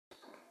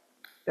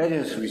Let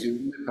us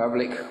resume the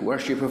public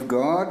worship of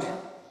God,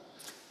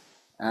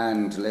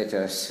 and let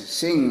us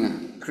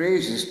sing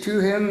praises to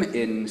him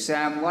in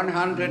Psalm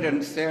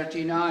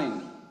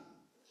 139.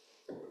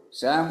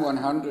 Psalm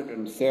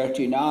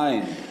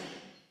 139,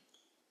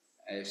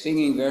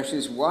 singing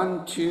verses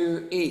 1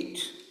 to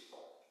 8,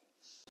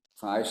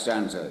 5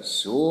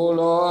 stanzas. O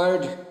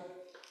Lord,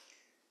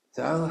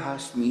 thou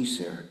hast me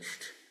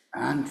searched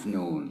and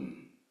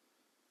known.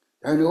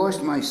 Thou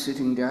knowest my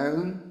sitting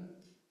down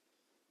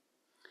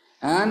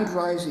and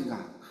rising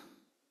up.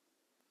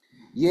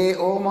 Yea,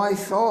 all my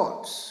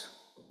thoughts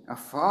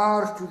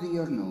afar to thee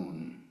are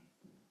known,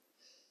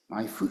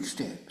 my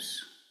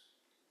footsteps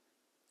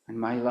and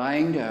my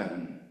lying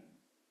down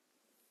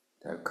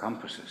thou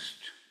compassest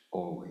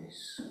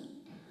always.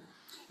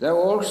 Thou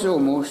also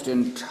most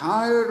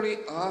entirely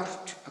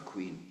art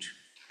acquaint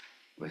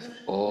with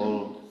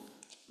all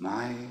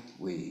my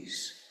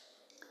ways.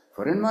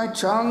 For in my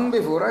tongue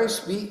before I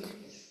speak,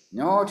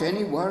 not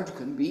any word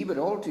can be, but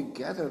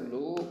altogether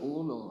lo, O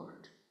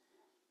Lord,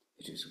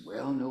 it is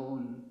well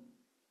known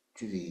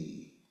to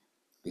thee.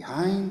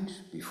 Behind,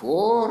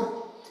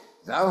 before,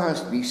 thou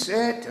hast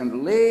beset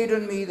and laid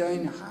on me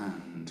thine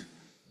hand.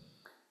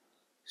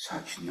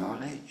 Such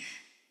knowledge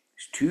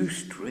is too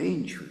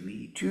strange for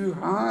me, too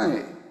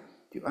high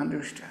to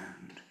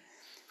understand.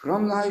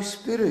 From thy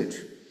spirit,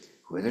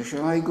 whither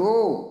shall I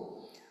go?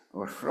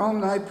 Or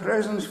from thy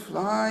presence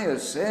fly,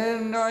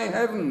 ascend I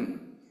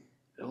heaven?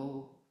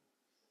 Lo,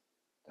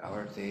 thou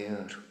art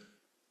there,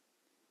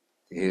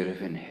 there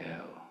if in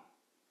hell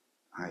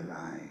I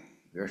lie.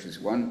 Verses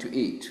 1 to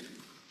 8,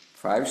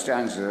 5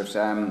 stanzas of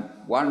Psalm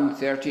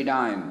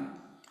 139.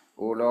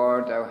 O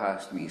Lord, thou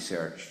hast me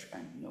searched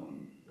and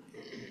known.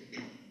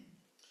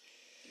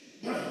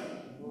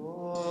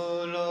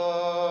 O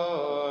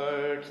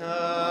Lord,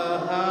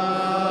 thou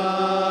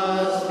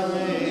hast me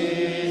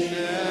searched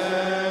and known.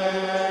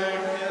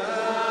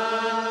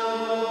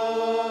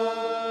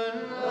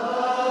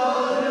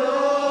 Thou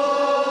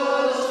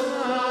knowest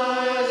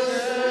my sitting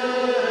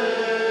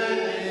down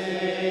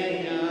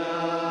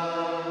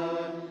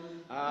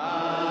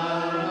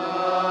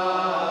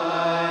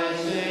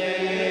and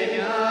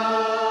rising up.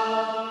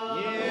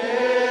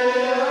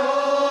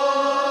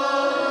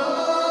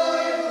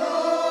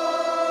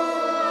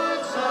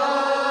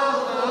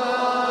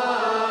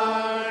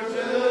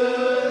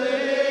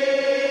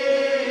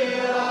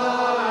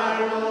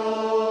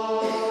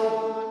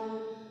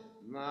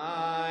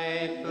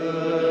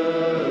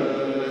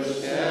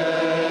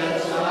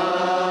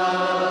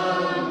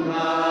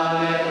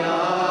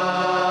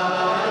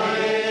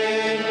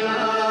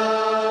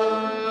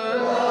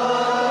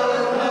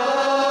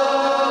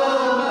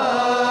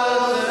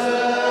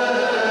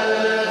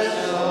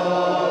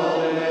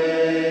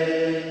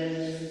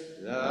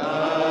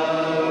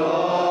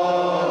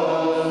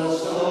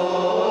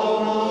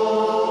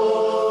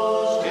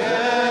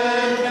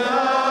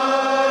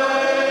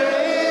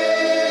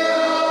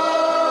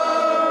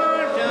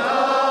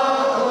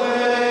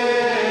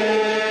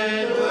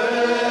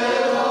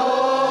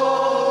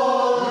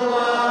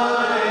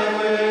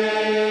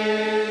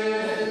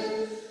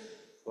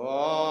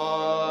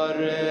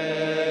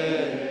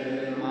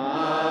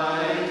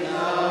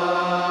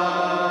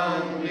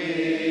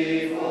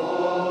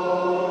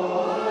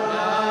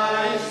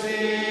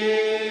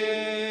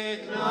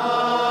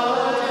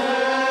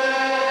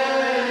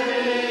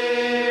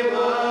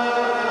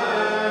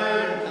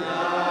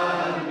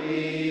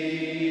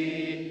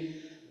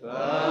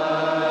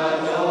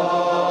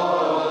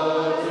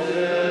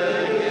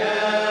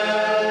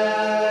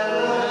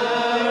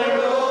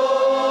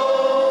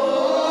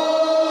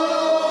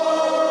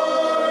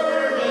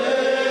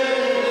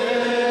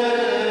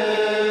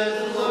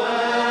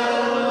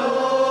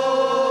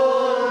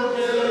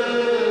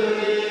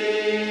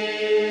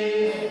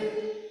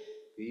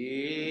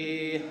 Yea,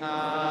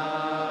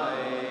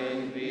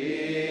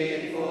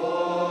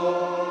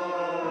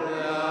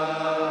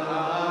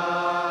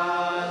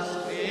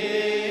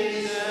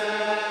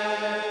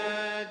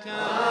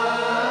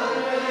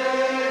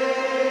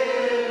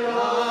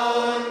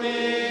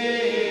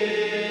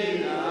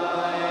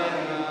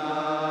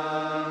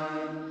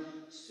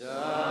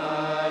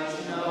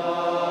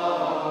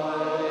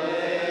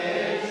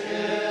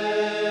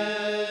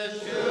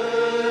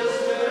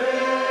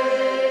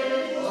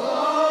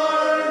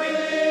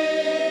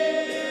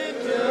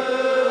 to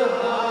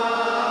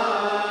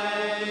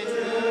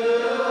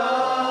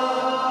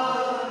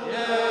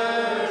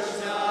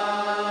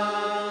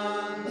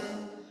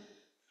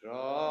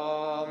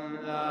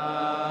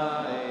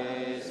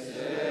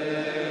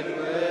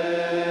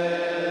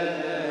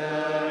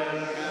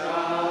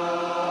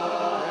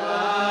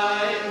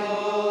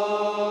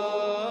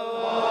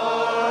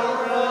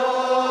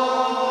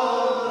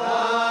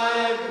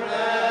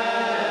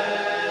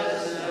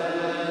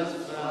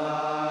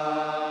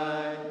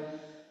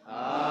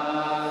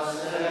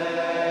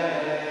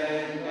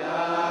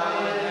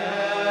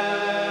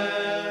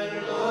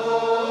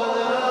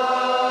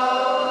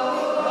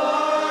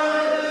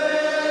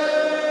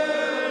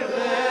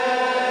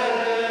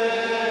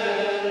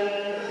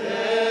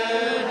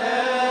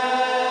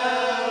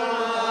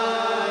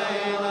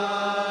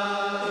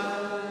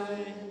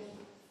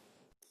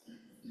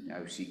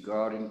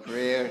God in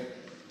prayer,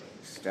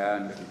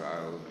 stand and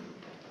bow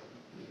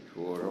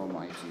to our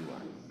Almighty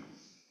One.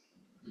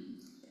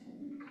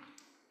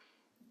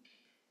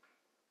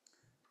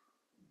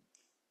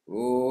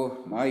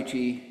 O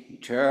mighty,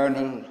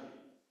 eternal,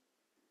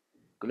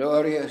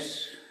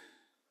 glorious,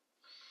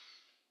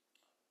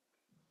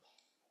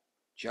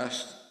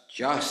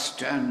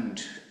 just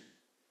and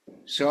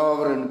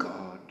sovereign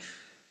God,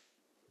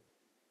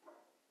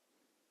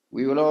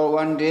 we will all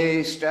one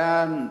day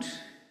stand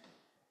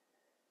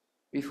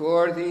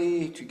before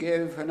thee to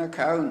give an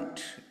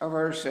account of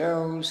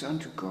ourselves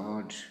unto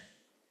God.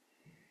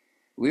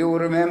 We will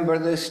remember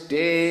this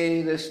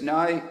day, this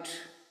night.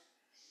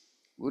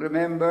 We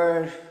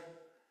remember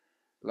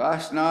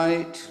last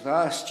night,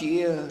 last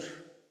year,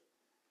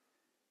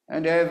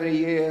 and every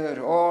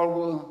year. All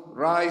will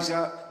rise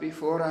up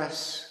before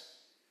us.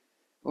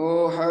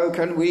 Oh, how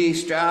can we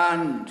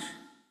stand?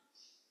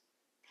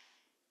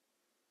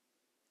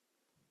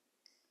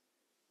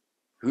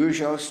 Who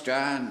shall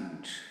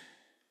stand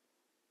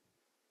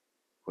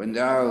when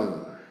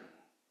thou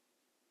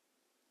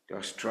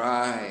dost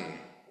try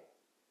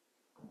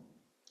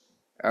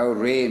our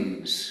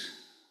reins,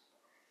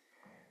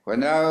 when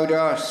thou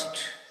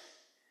dost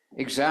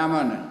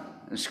examine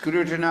and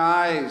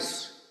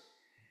scrutinize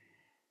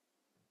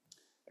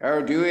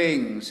our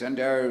doings and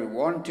our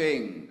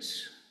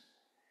wantings,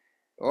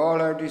 all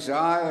our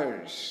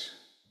desires,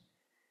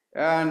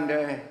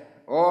 and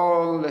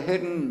all the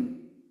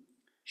hidden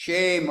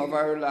shame of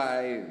our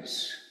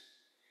lives.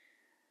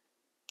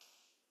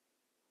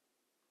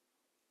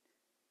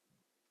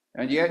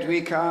 And yet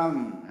we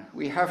come,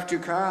 we have to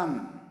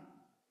come,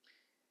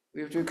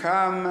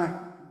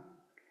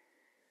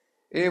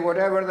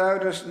 whatever thou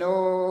dost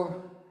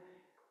know.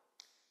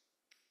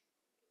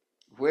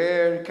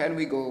 Where can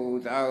we go?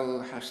 Thou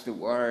hast the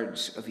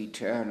words of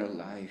eternal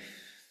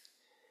life.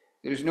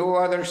 There is no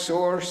other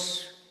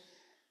source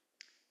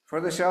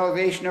for the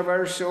salvation of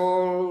our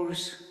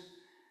souls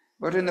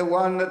but in the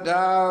one that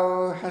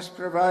thou hast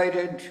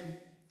provided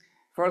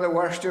for the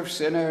worst of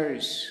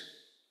sinners.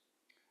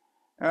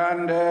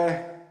 And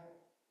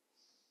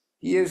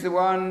he is the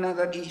one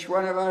that each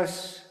one of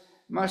us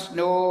must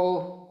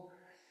know,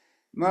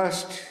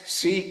 must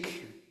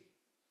seek,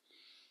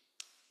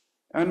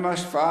 and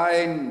must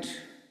find.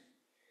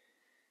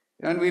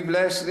 And we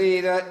bless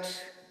thee that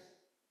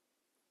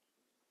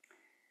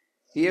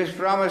he has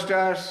promised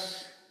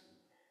us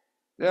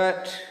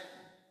that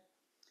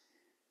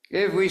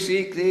if we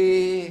seek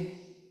thee,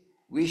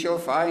 we shall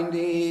find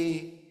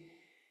thee,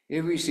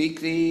 if we seek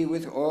thee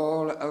with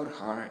all our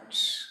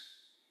hearts.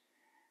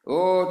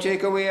 Oh,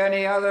 take away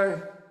any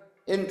other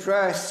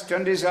interest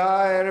and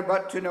desire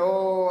but to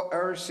know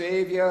our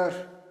Saviour.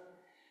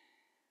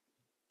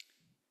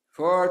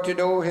 For to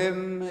know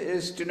him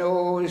is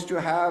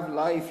to have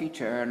life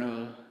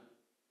eternal.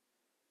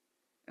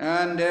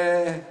 And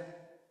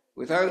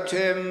without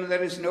him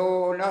there is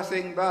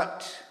nothing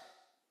but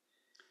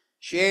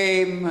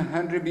shame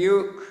and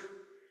rebuke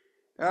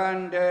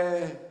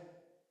and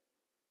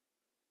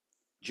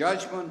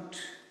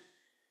judgment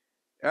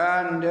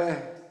and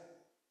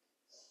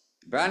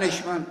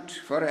banishment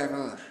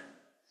forever.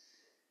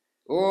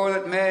 Oh,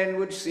 that men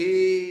would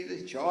see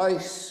the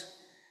choice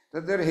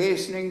that they're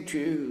hastening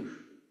to,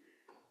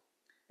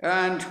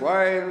 and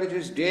while it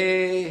is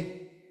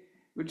day,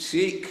 would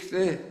seek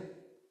the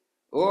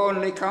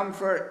only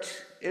comfort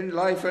in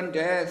life and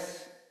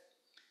death,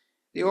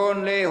 the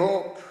only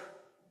hope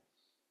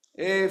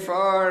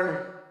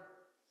for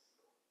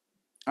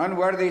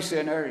unworthy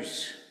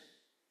sinners,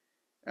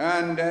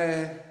 and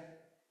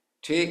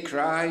take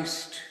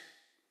Christ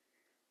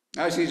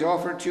as he's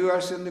offered to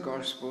us in the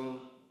gospel.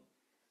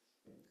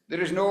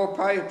 There is no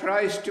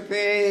price to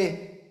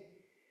pay.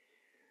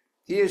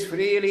 He is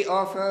freely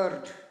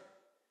offered,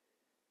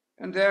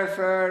 and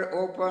therefore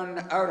open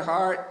our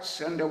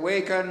hearts and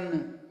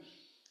awaken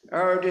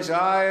our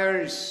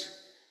desires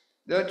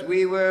that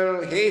we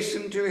will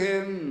hasten to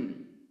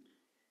him.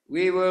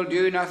 We will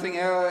do nothing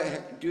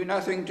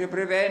to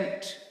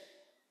prevent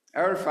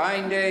our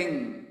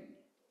finding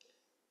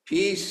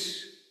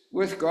peace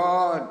with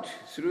God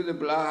through the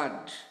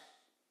blood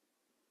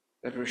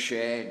that was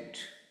shed.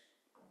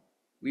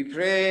 We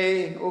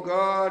pray, O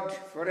God,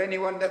 for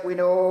anyone that we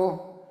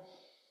know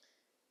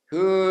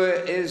who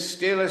is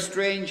still a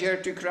stranger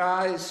to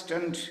Christ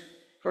and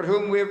for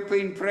whom we've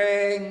been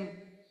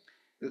praying,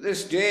 that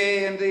this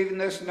day and even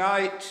this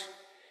night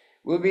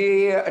will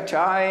be a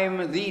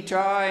time,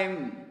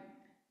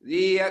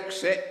 the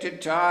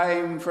accepted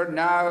time, for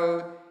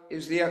now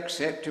is the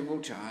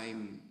acceptable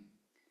time.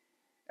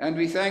 And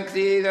we thank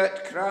thee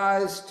that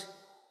Christ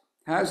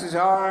has his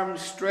arms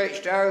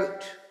stretched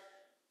out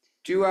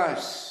to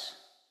us,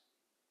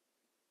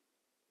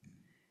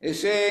 is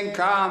saying,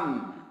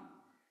 come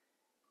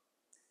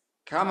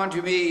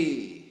unto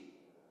me,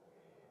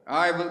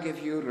 I will give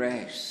you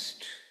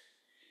rest.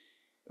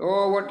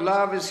 Oh, what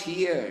love is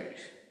here.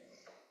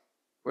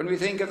 When we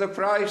think of the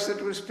price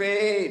that was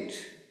paid,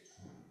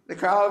 the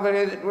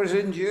Calvary that was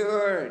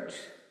endured,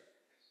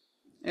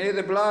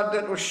 the blood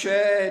that was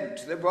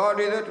shed, the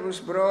body that was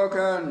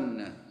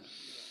broken,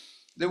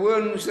 the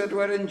wounds that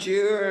were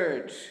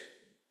endured,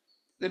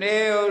 the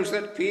nails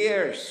that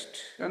pierced,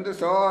 and the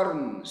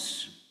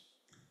thorns,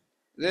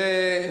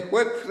 the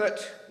whip that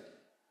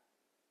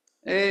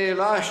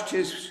lashed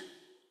his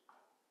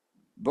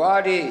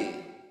body,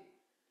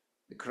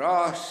 the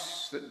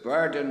cross that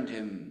burdened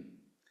him,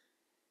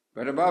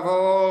 but above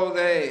all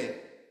the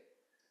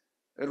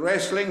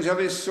wrestlings of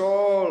his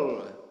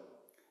soul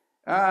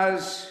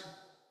as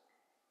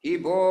he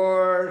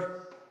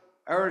bore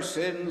our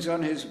sins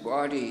on his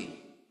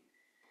body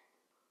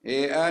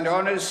and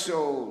on his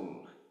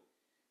soul.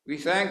 We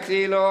thank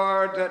thee,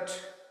 Lord, that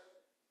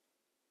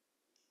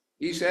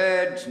he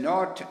said,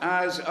 not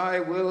as I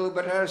will,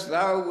 but as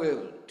thou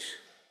wilt.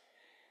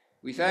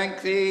 We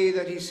thank thee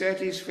that he set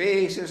his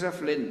face as a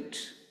flint.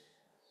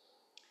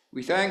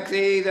 We thank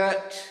thee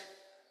that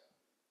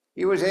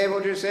he was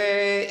able to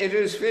say, it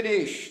is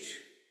finished.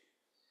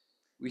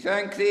 We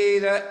thank thee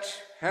that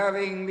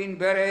having been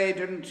buried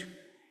and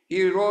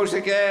he rose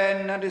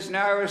again and is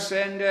now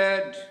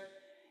ascended,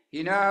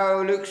 he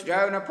now looks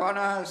down upon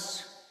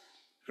us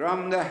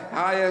from the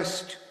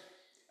highest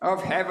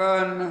of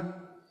heaven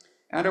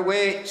and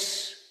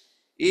awaits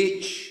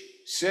each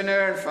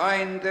sinner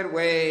find their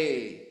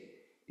way,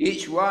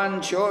 each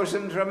one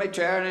chosen from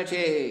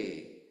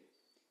eternity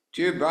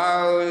to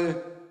bow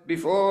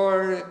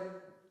before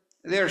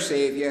their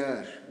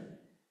Saviour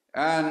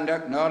and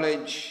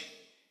acknowledge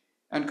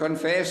and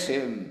confess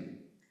him.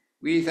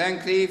 We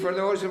thank thee for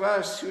those of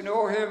us who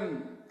know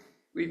him.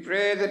 We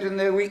pray that in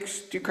the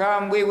weeks to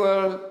come we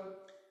will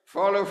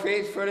follow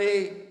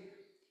faithfully,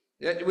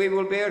 that we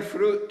will bear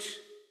fruit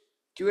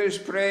to his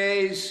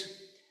praise,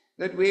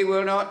 that we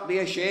will not be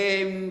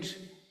ashamed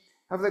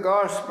of the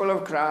gospel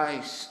of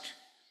Christ,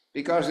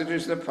 because it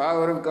is the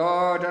power of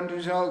God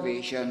unto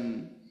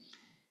salvation.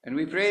 And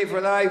we pray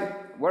for thy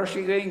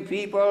worshipping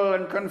people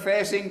and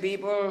confessing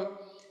people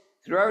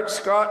throughout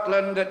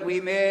Scotland, that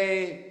we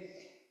may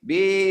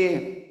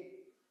be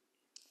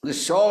the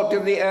salt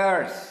of the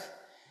earth,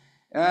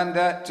 and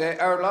that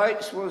our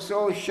lights will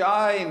so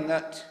shine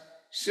that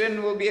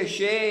sin will be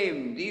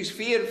ashamed. These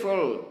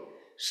fearful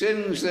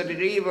sins that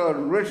are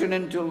even written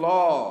into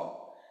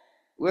law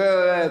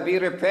will be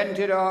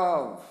repented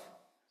of.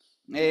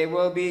 They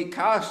will be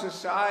cast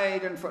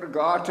aside and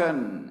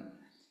forgotten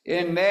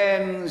in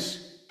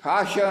men's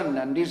passion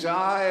and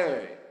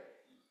desire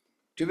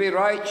to be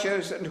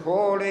righteous and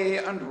holy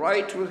and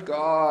right with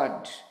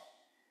God.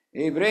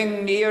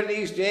 Bring near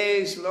these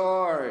days,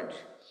 Lord,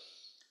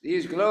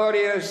 these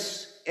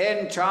glorious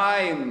end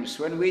times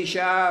when we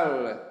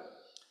shall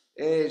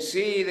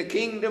see the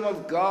kingdom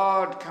of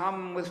God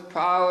come with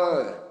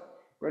power,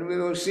 when we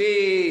will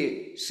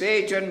see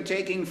Satan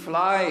taking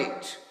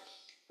flight,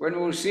 when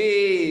we'll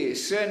see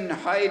sin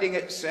hiding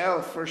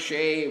itself for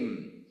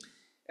shame,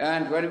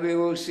 and when we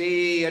will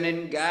see an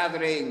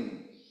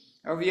ingathering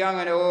of young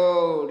and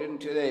old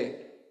into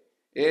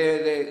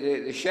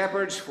the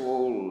shepherd's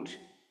fold.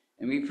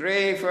 And we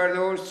pray for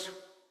those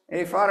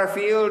far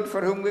afield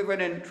for whom we've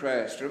an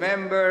interest.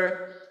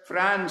 Remember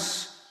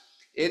France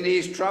in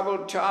these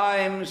troubled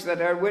times,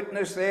 that our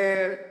witness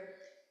there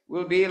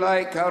will be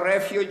like a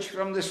refuge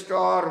from the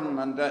storm,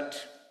 and that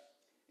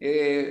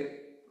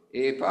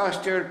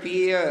Pastor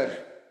Pierre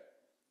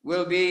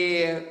will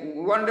be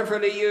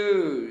wonderfully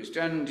used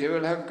and he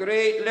will have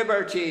great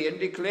liberty in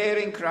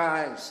declaring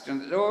Christ,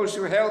 and those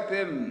who help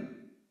him,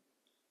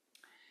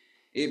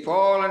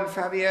 Paul and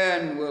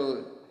Fabienne,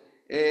 will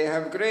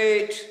have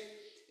great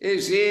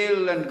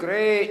zeal and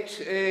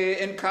great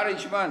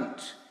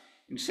encouragement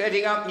in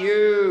setting up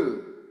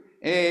new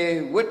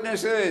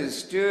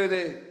witnesses to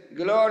the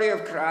glory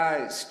of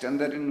Christ, and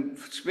that in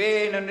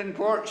Spain and in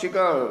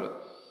Portugal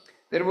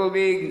there will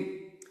be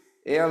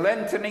a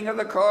lengthening of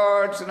the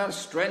cords and a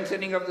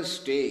strengthening of the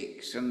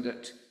stakes, and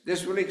that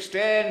this will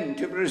extend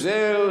to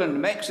Brazil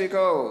and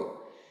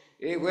Mexico,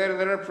 where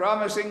there are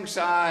promising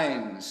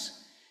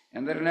signs,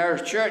 and that in our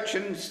church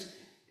and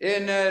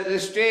in the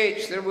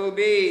States there will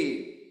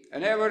be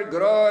an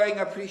ever-growing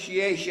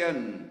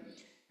appreciation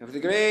of the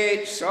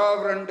great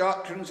sovereign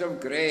doctrines of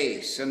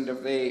grace, and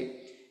of the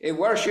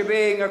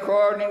worshipping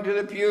according to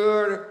the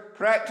pure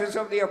practice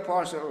of the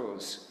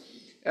apostles,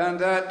 and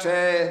that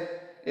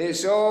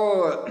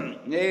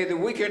the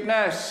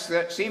wickedness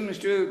that seems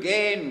to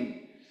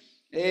gain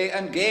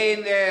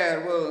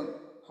there will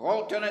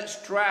halt on its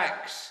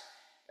tracks,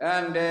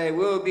 and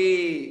will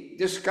be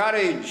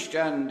discouraged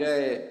and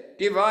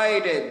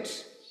divided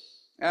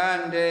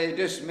and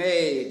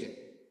dismayed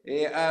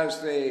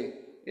as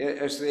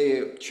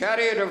the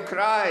chariot of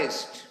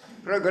Christ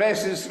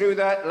progresses through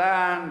that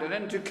land and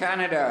into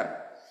Canada.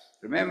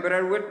 Remember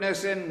our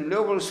witness in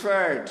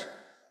Noblesford,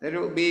 that it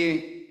will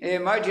be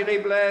mightily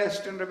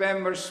blessed, and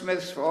remember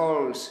Smiths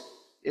Falls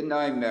in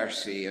thy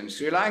mercy. And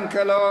Sri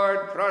Lanka,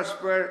 Lord,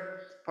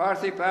 prosper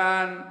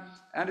Parthipan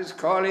and his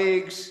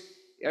colleagues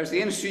as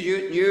the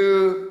Institute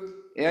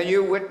a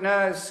new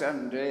witness,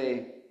 and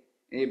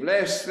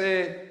bless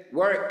the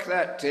work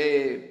that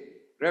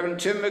Reverend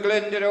Tim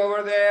McGlinden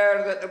over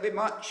there, that there'll be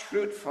much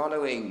fruit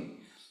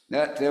following,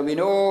 that there'll be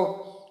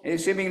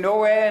seeming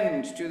no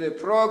end to the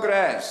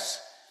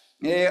progress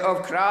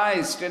of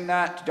Christ in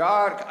that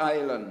dark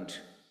island.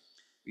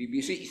 We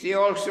beseech thee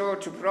also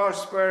to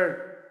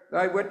prosper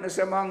thy witness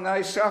among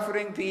thy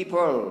suffering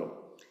people,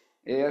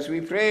 as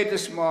we prayed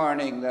this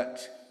morning,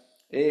 that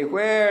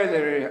where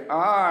there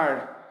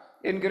are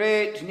in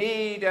great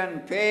need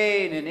and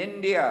pain in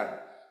India,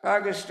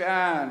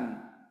 Pakistan,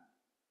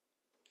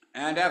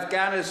 and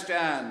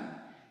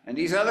Afghanistan, and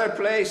these other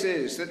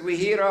places that we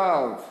hear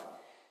of,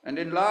 and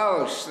in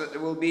Laos, that there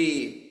will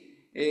be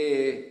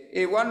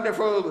a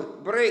wonderful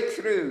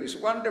breakthroughs,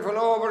 wonderful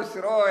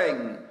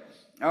overthrowing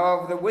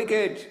of the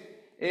wicked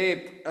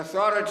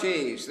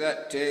authorities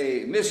that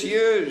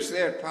misuse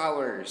their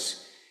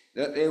powers,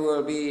 that they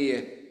will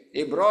be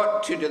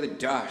brought to the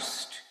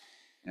dust,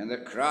 and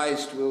that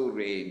Christ will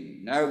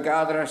reign. Now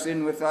gather us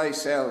in with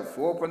thyself,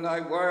 open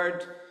thy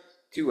word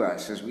to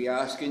us, as we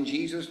ask in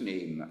Jesus'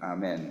 name.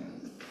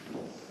 Amen.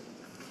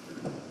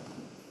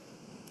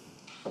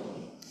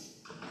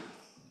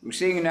 We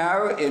sing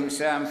now in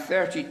Psalm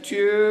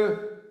 32,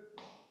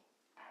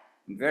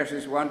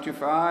 verses 1 to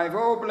 5.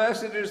 Oh,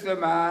 blessed is the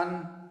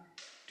man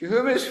to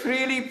whom is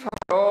freely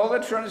pardoned all the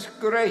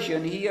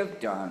transgression he hath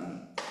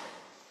done.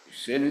 His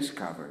sin is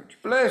covered.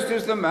 Blessed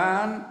is the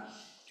man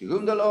to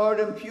whom the Lord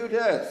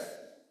imputeth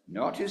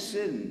not his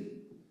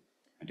sin,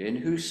 and in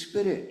whose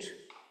spirit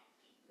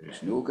there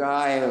is no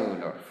guile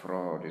nor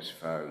fraud is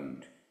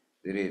found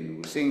therein.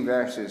 We'll sing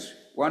verses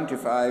 1 to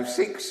 5,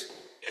 6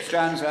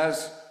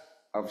 stanzas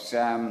of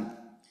Psalm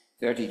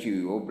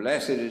 32. Oh,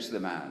 blessed is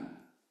the man.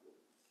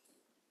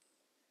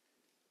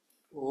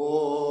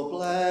 Oh,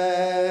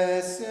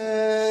 blessed is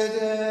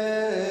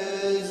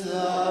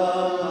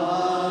the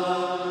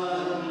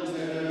man to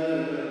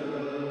whom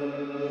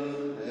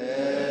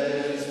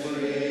is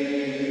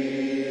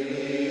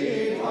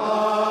freely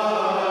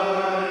pardoned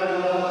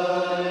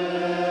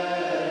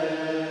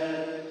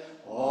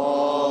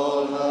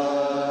all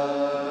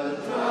the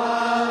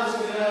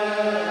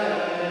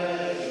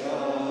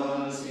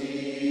transgressions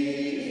he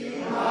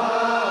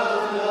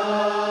hath done.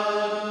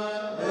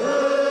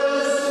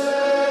 Whose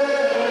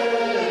sin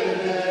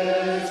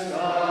is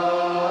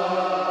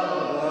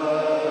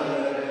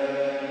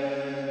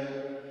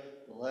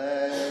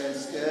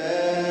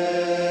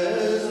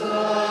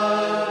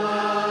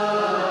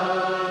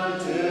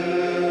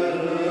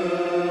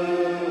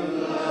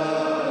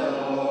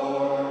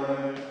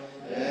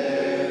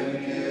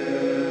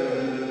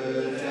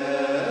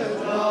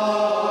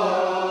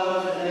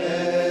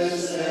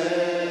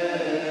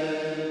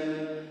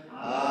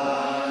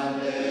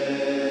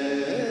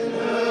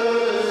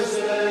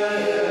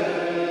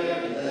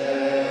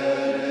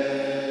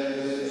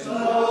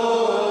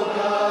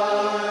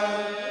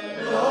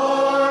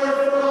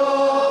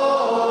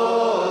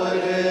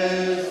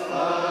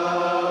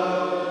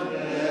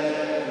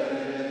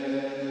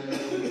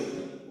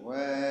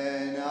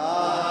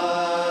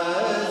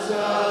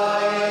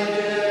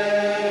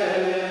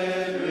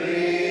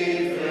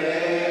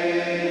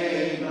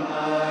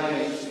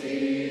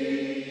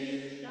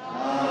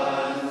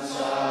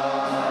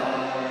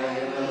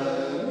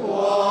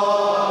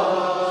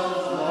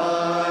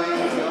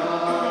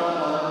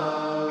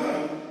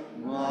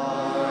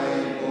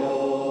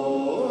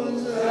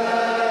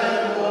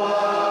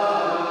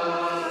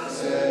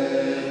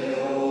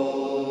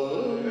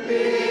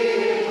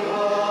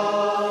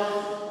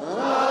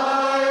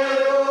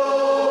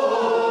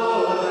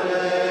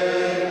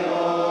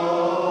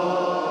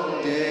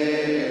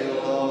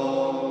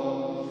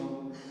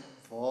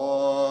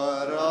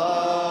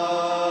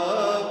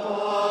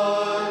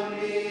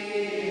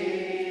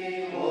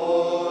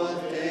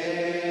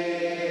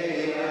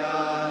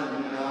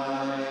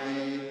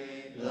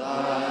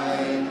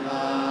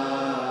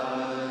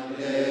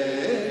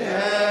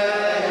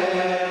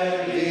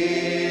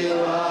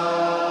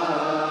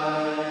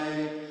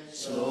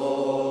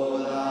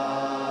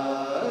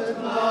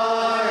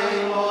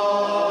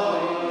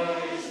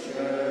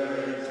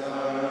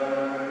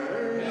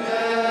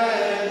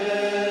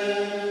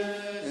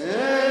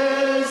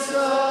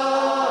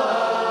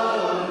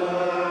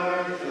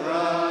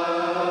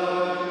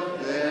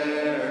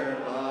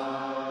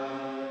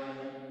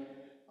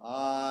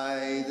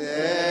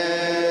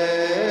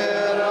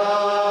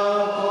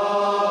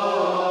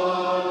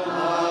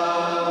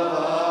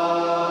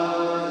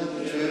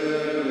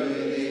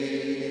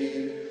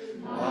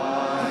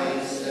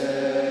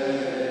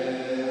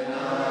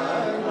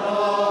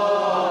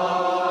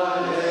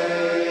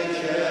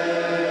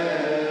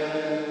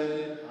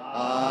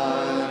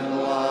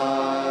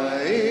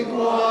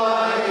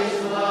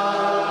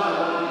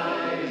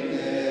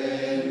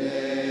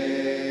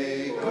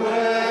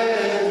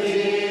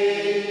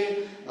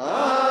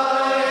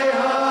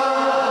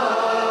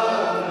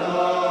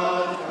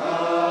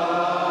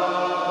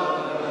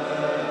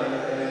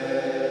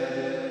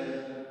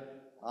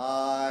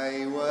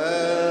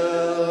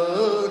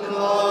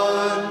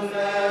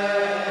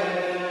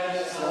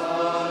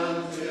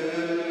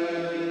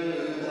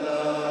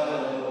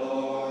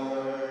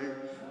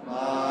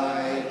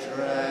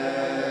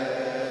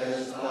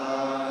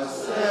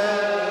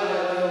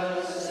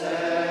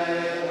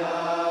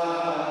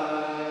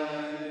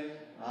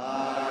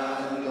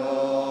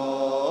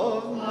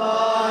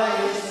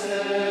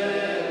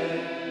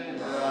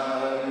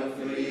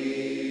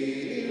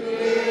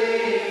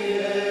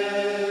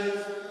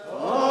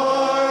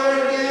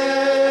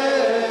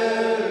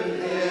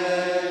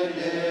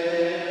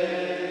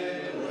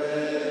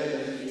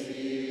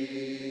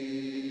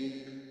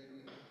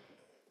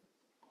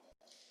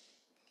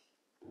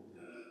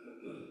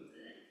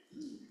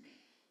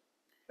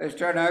Let's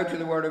turn now to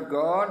the Word of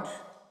God,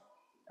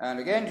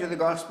 and again to the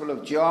Gospel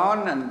of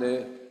John, and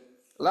the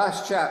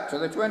last chapter,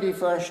 the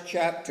 21st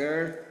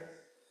chapter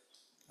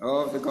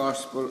of the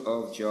Gospel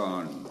of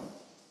John.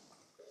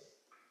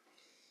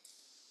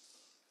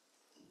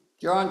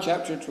 John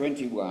chapter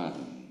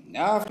 21.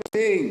 After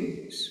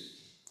things,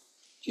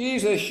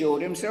 Jesus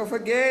showed himself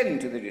again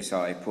to the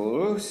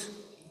disciples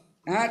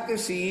at the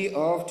Sea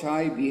of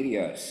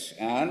Tiberias,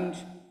 and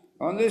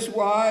on this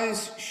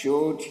wise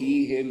showed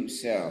he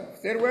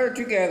himself. There were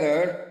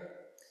together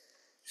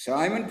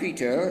Simon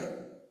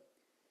Peter,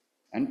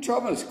 and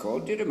Thomas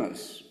called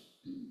Didymus,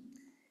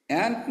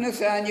 and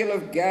Nathanael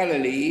of of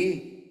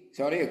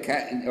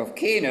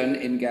Cana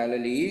in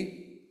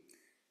Galilee,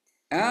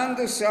 and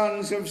the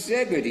sons of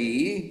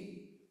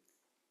Zebedee,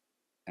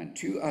 and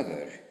two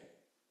other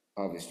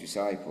of his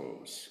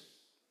disciples.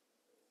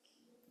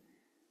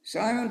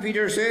 Simon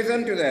Peter saith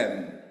unto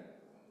them,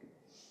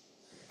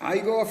 I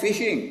go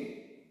a-fishing.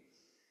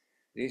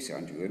 They said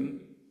unto him,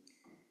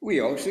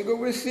 We also go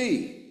with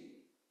thee.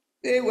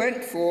 They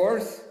went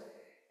forth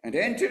and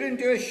entered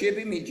into a ship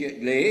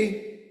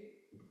immediately,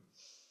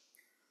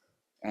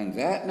 and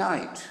that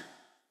night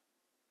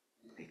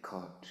they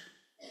caught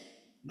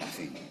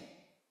nothing.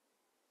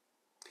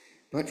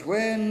 But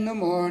when the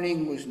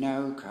morning was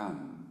now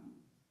come,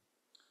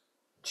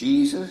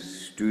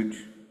 Jesus stood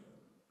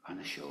on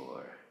the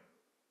shore.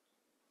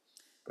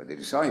 But the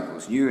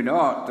disciples knew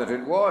not that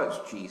it was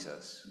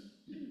Jesus.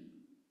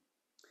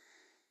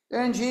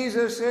 Then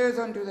Jesus saith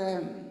unto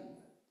them,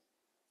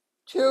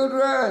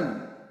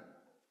 Children,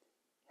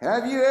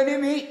 have you any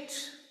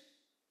meat?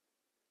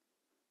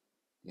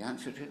 They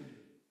answered him,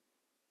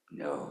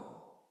 No.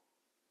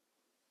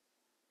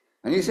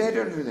 And he said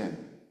unto them,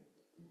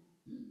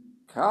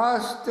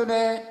 Cast the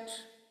net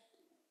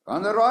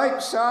on the right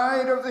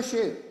side of the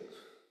ship,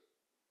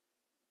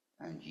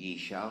 and ye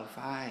shall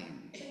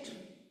find.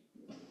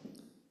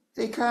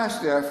 They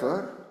cast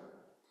therefore,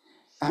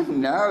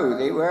 and now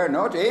they were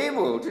not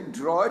able to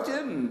draw it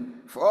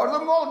in for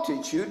the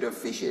multitude of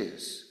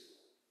fishes.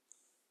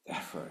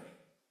 Therefore,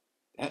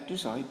 that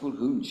disciple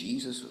whom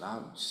Jesus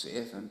loved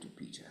saith unto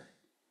Peter,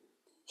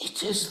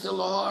 It is the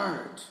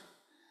Lord.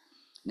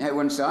 Now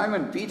when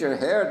Simon Peter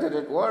heard that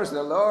it was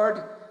the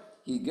Lord,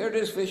 he girt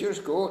his fisher's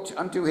coat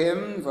unto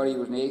him, for he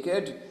was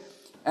naked,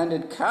 and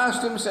did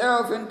cast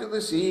himself into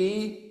the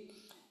sea.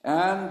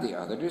 And the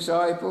other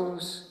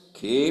disciples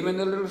came in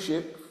the little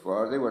ship,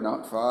 for they were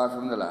not far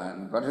from the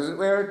land, but as it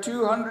were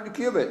 200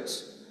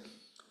 cubits,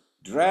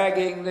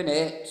 dragging the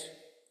net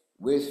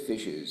with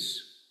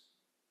fishes.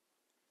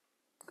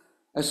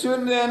 As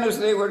soon then as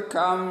they were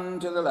come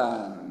to the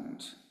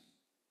land,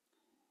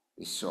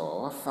 they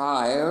saw a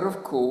fire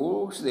of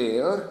coals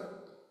there,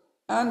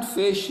 and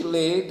fish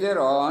laid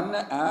thereon,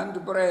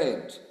 and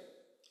bread.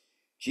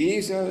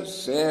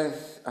 Jesus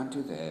saith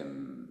unto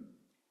them,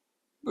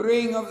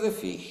 Bring of the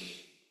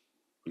fish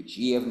which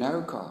ye have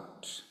now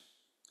caught.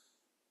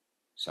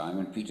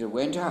 Simon Peter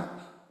went up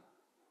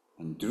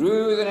and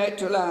drew the net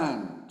to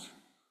land,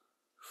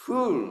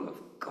 full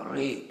of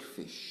great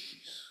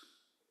fishes,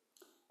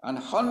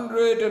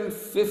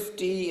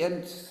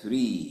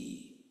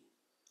 153.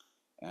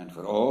 And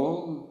for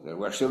all there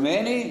were so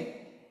many,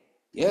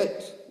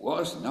 yet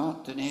was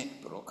not the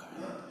net broken.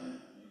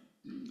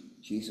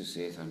 Jesus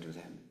saith unto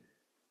them,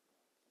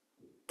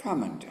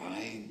 Come and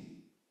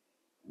dine.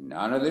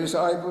 None of the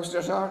disciples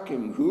durst ask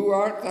him, Who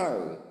art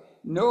thou?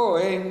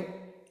 Knowing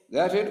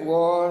that it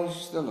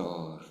was the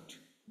Lord.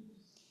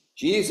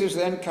 Jesus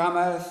then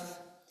cometh,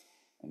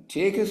 and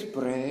taketh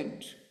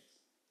bread,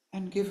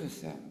 and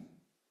giveth them,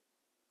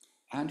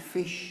 and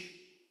fish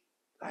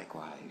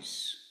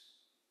likewise.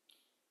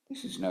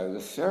 This is now the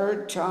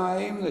third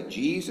time that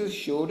Jesus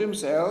showed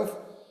himself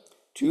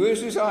to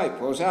his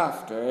disciples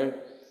after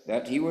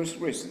that he was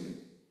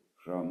risen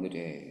from the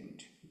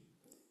dead.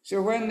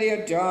 So when they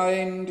had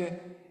dined,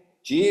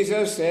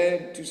 Jesus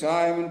said to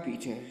Simon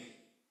Peter,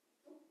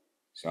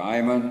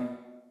 Simon,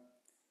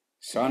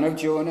 son of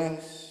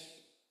Jonas,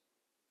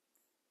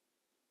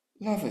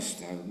 lovest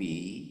thou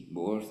me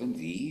more than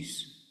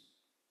these?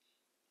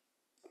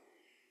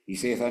 He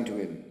saith unto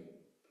him,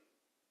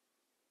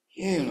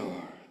 Yea,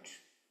 Lord,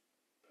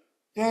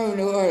 thou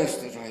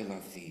knowest that I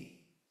love thee.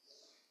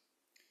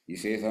 He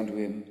saith unto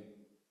him,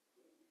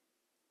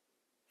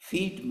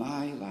 Feed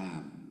my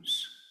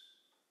lambs.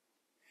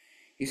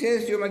 He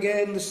saith to him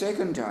again the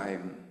second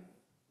time,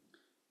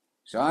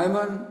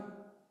 Simon,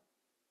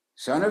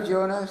 son of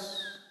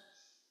Jonas,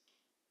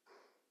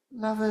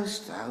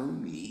 lovest thou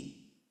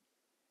me?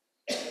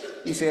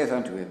 He saith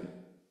unto him,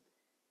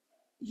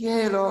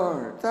 Yea,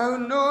 Lord, thou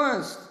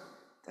knowest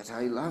that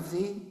I love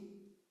thee.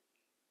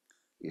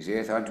 He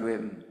saith unto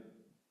him,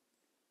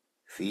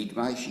 Feed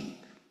my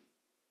sheep.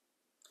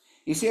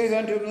 He saith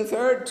unto him the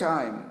third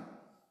time,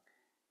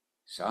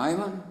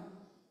 Simon,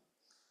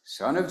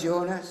 son of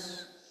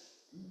Jonas,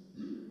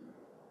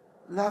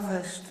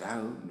 lovest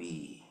thou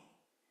me?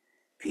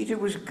 Peter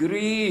was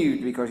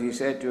grieved because he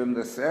said to him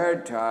the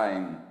third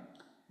time,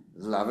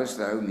 Lovest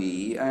thou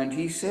me? And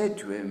he said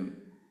to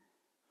him,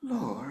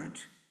 Lord,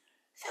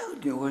 Thou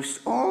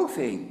knowest all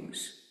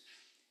things.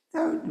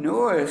 Thou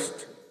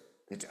knowest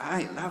that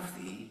I love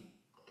thee.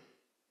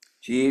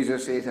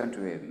 Jesus saith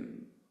unto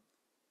him,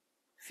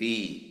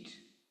 Feed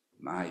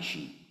my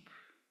sheep.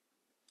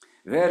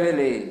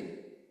 Verily,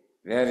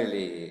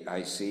 verily,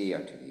 I say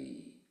unto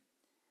thee,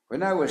 when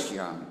thou wast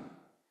young,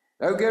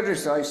 thou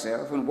girdest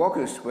thyself and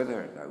walkest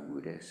whither thou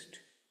wouldest.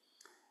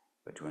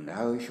 But when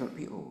thou shalt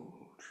be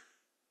old,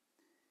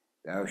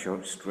 thou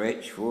shalt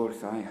stretch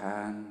forth thy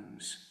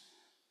hands,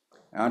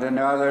 and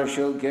another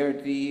shall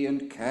gird thee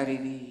and carry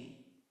thee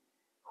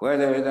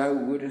whither thou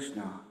wouldest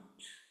not.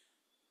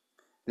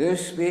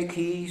 This spake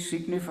he,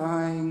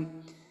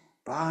 signifying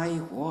by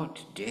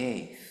what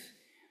death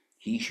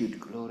he should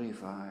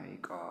glorify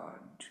God.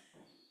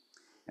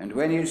 And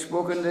when he had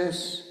spoken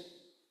this,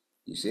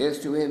 he says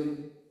to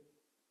him,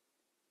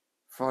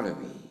 Follow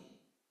me.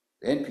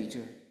 Then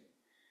Peter,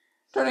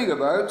 turning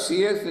about,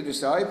 seeth the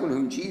disciple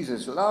whom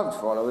Jesus loved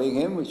following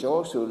him, which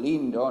also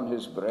leaned on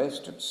his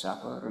breast at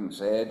supper, and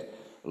said,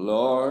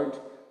 Lord,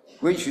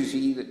 which is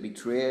he that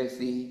betrayeth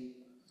thee?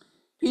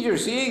 Peter,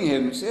 seeing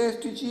him,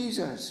 saith to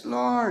Jesus,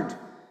 Lord,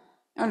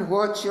 and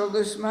what shall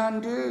this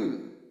man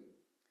do?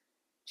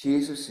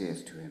 Jesus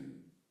saith to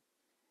him,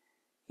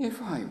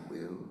 If I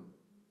will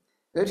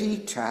that he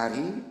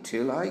tarry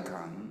till I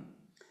come,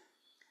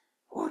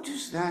 what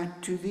is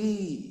that to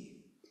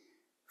thee?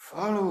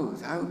 Follow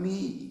thou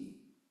me.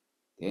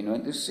 Then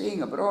went the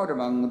saying abroad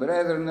among the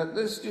brethren that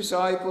this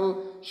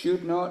disciple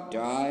should not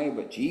die.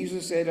 But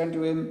Jesus said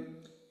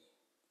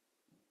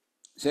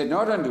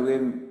not unto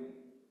him,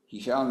 He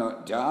shall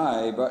not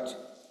die,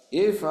 but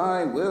if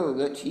I will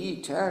that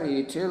he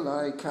tarry till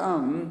I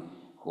come,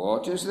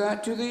 what is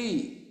that to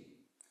thee?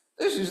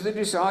 This is the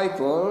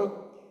disciple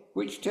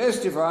which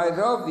testifieth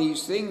of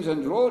these things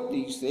and wrote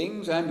these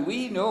things, and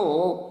we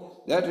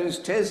know that his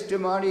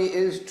testimony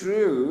is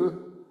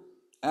true.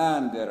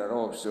 And there are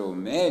also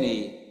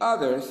many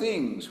other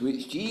things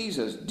which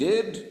Jesus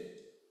did,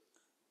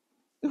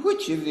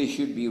 which if they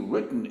should be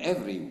written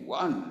every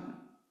one,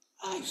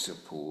 I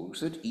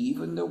suppose that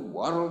even the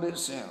world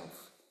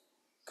itself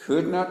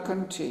could not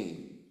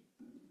contain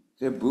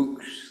the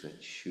books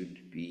that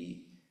should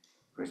be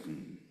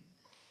written.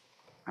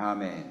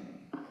 Amen.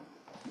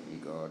 May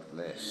God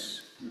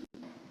bless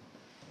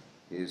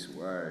his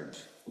word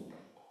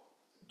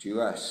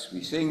to us.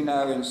 We sing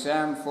now in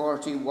Psalm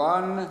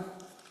 41,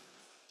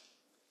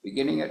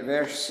 beginning at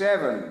verse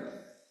 7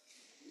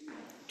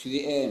 to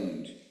the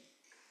end.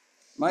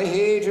 My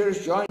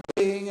haters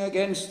joining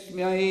against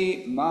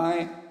me,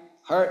 my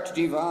heart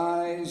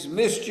devise.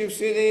 Mischief,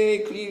 say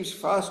they, cleaves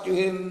fast to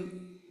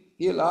him.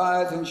 He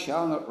lieth and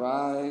shall not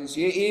rise.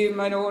 Yea, even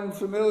mine own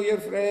familiar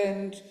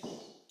friend,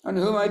 on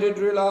whom I did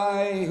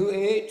rely, who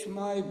ate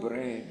my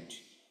bread,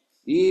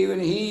 even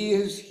he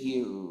is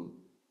heel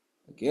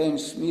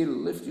against me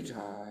lifted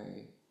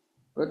high.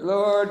 But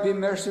Lord, be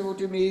merciful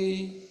to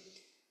me,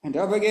 and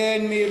up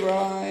again me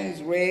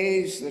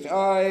raise, that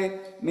I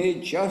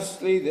may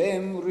justly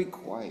them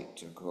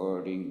requite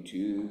according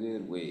to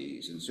their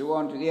ways. And so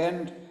on to the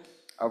end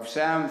of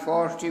Psalm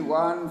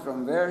 41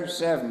 from verse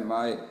 7,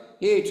 my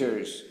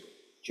haters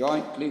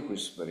jointly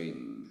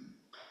whispering.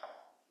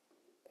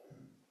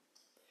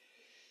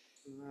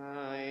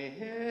 My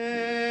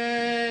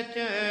haters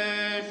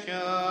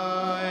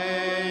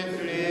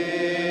jointly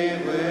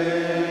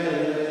whispering,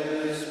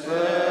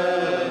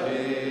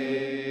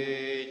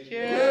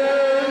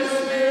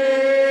 just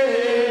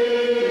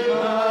make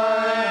my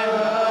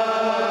heart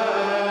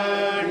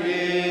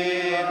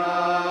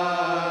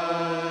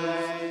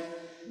divide.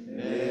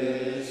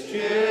 Mischief,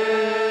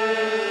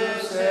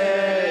 say they,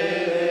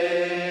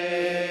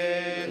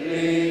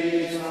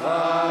 cleaves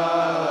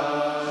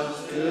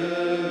fast to him.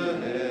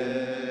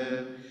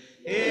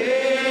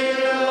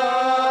 In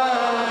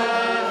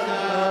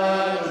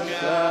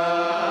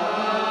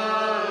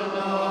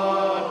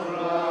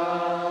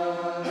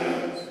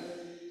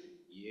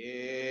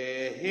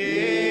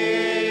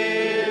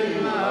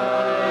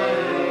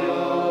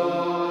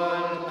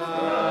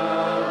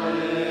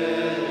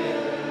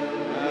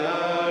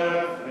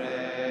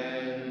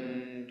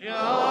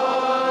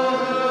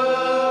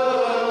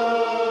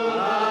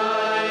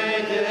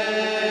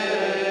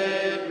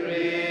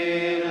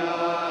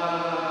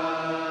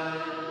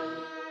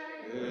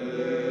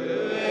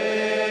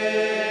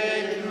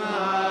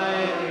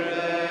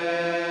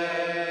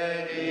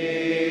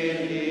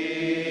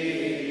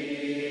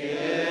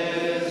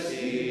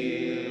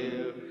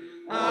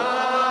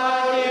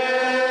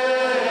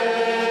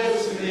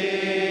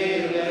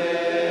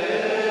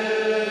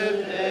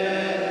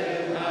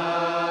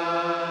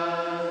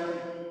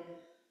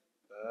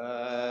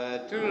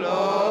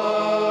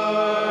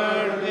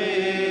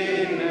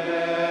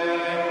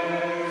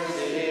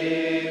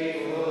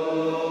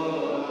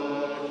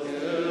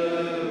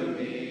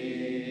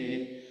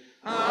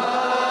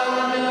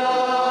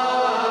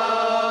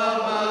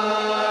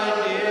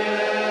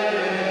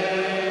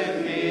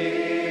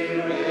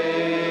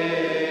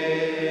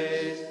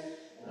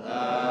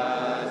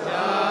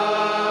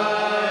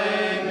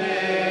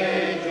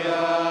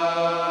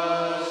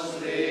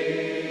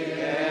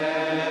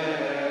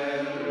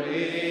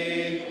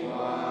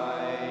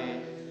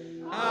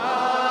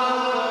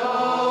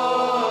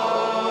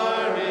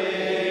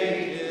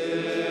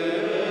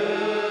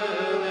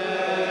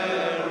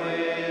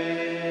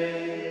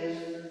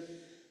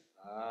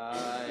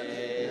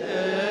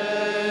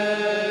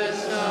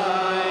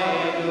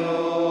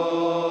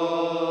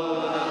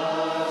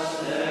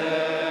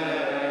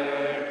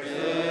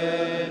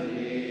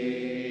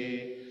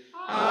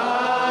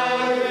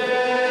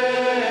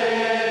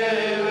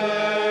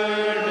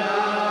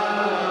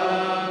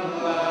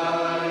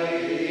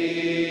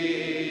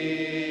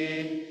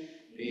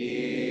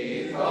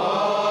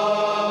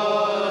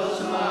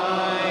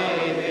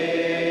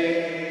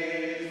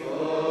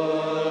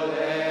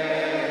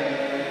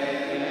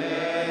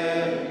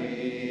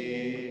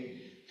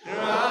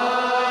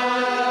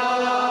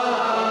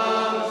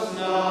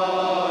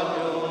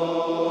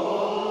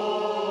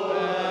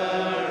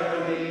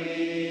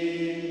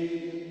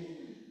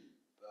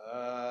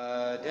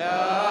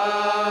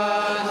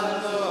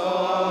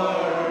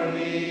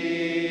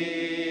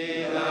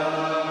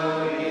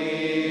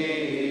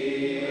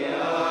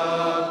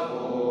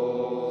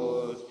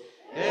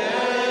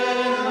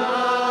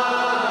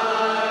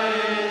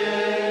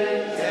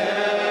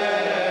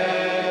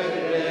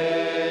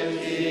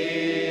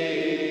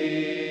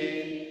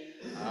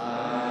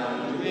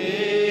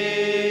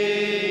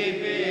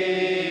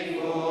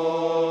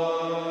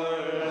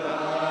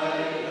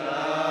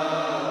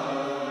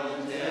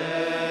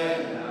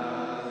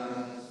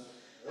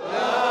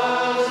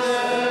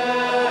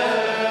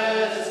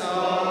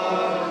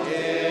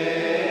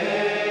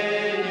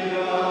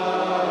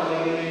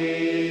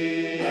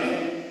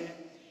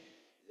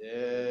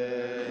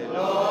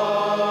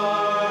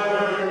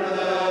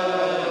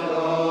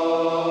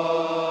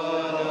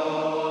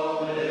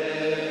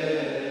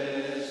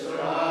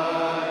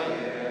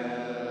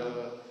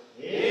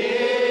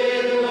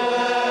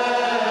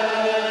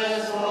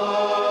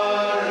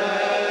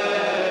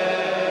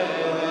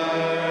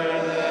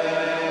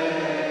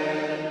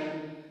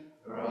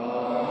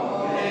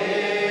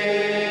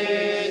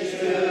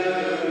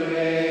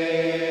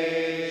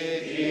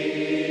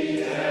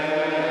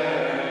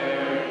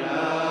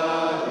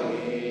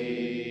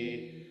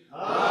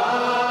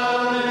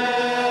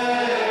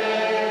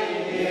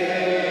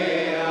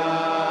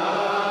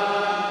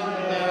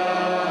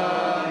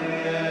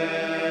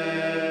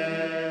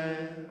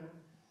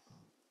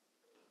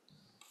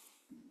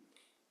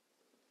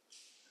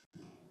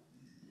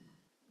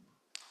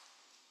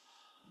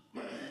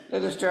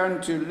Let us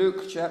turn to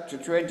Luke chapter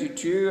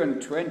 22 and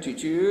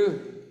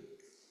 22.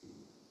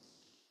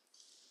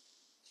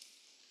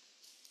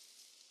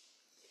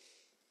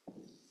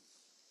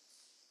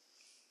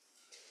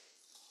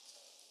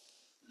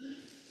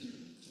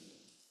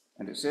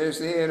 And it says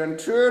there, "And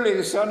truly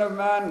the Son of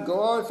Man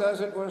goeth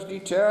as it was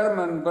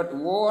determined, but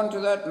woe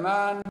unto that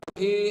man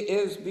he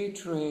is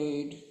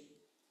betrayed.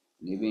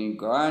 And they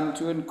began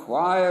to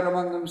inquire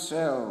among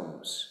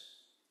themselves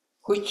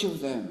which of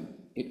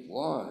them it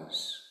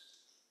was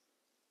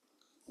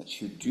that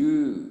should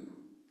do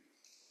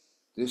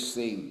this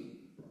thing."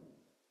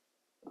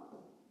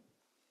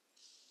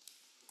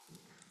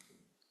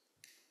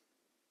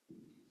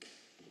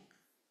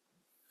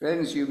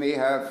 Friends, you may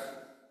have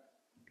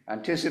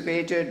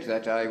anticipated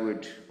that I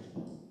would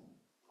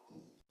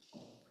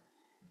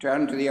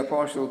turn to the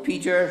Apostle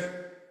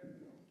Peter,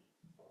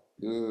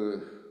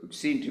 who would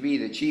seem to be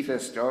the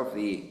chiefest of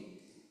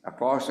the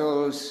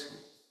apostles.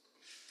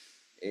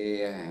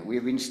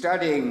 We've been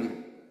studying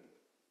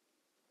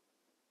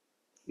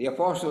the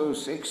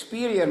apostles'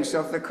 experience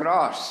of the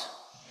cross,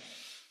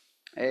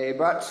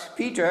 but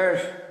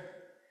Peter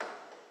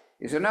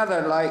is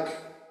another like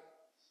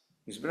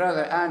his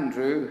brother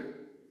Andrew,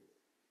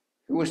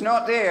 who was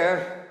not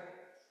there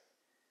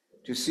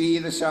to see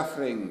the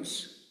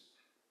sufferings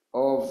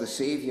of the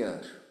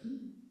Saviour.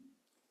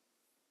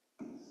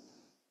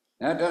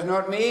 That does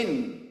not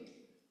mean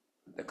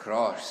the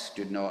cross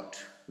did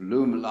not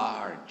loom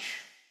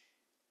large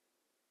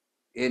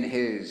in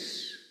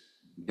his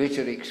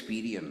bitter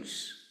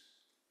experience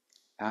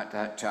at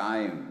that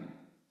time.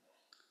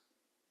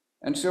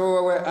 And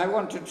so I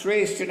want to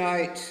trace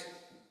tonight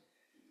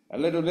a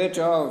little bit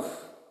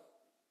of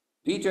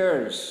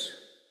Peter's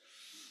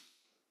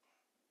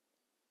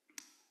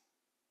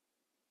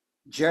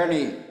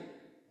journey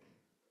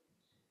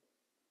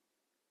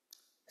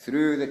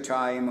through the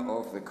time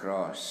of the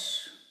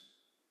cross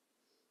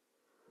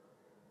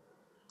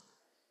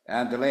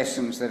and the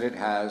lessons that it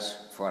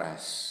has for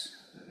us.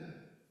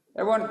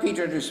 I want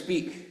Peter to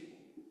speak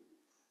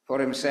for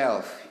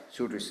himself,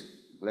 so to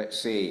let's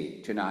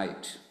say,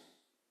 tonight.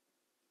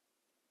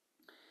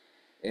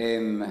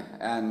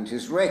 And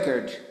his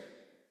record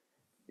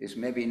is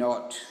maybe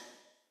not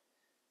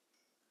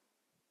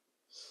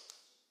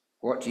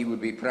what he would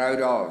be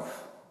proud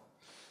of.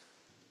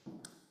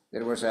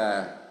 There was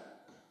a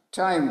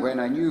time when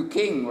a new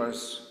king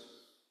was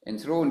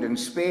enthroned in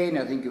Spain.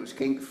 I think it was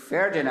King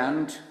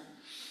Ferdinand,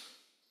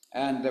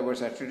 and there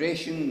was a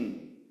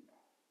tradition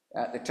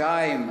at the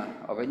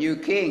time of a new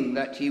king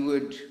that he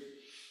would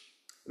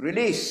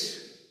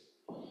release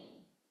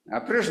a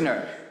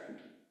prisoner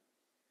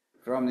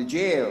from the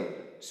jail.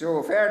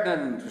 So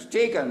Ferdinand was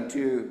taken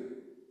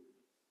to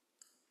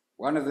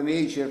one of the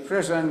major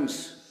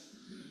prisons,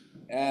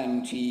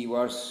 and he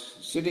was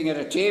sitting at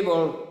a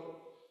table,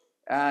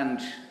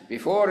 and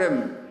before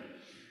him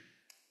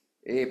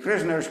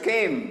prisoners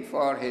came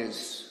for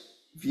his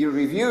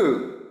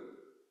review,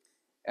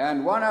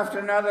 and one after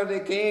another they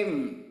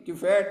came to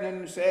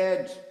Ferdinand and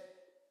said,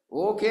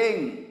 "O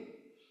king,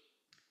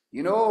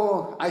 you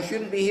know, I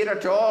shouldn't be here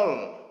at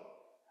all.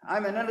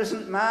 I'm an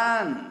innocent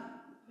man.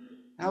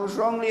 I was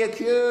wrongly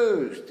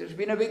accused. There's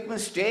been a big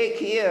mistake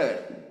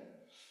here.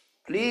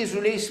 Please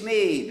release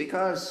me,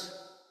 because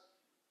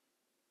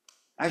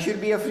I should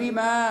be a free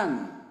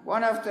man."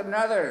 One after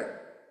another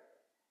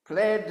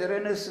pled their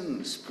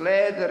innocence.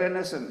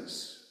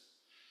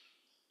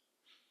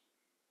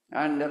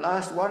 And at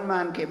last one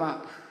man came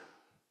up.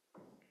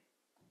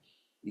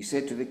 He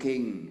said to the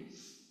king,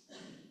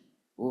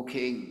 "O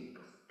king,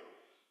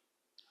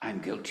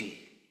 I'm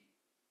guilty.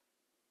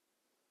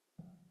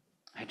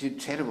 I did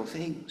terrible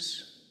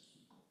things.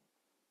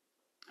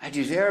 I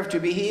deserve to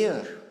be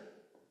here.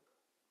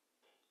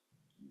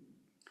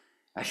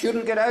 I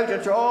shouldn't get out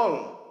at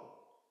all.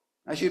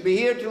 I should be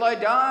here till I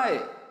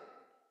die.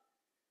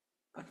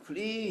 But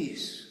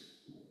please,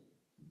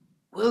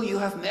 will you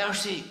have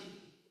mercy?"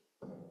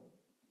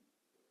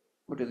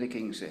 What did the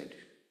king said?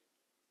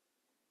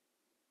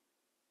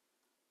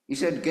 He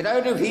said, "Get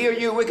out of here,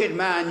 you wicked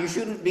man. You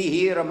shouldn't be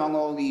here among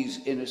all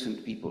these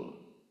innocent people."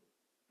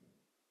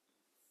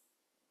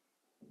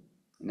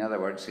 In other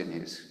words, in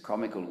his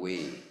comical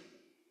way,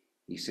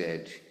 he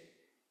said,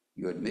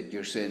 "You admit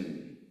your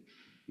sin.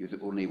 You're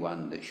the only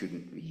one that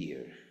shouldn't be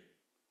here."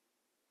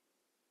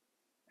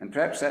 And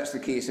perhaps that's the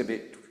case a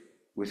bit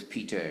with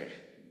Peter.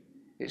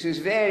 It's his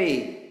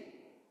very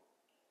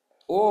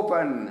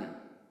open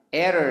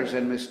errors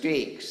and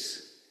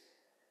mistakes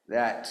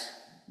that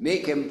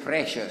make him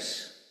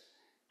precious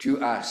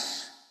to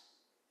us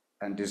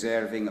and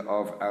deserving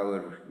of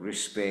our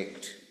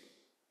respect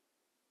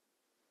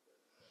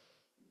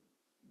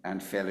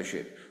and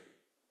fellowship.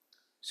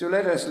 So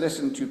let us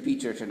listen to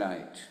Peter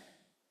tonight.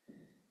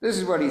 This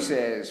is what he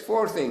says.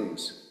 4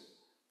 things.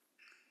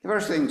 The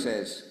first thing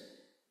says,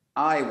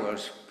 "I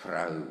was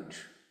proud."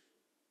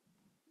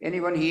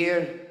 Anyone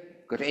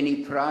here got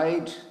any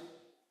pride?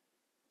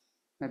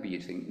 Maybe you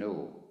think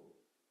no.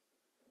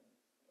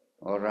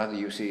 Or rather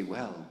you say,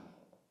 well,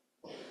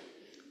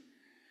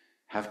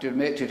 have to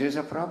admit it is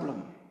a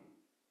problem.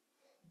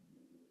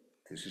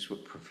 This is what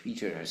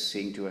Peter is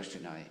saying to us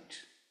tonight.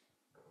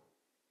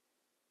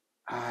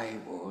 I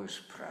was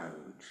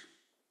proud.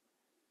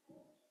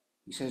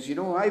 He says, you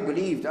know, I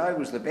believed I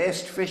was the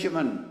best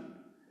fisherman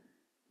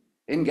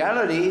in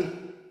Galilee.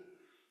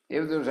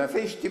 If there was a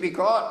fish to be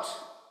caught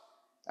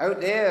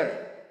out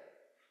there,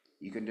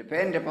 you can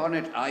depend upon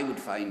it, I would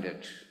find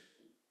it.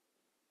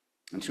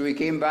 And so he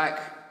came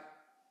back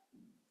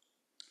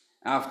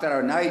after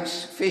a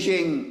night's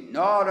fishing,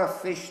 not a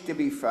fish to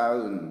be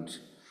found.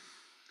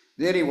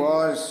 There he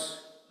was,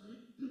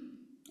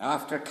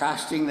 after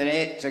casting the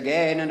nets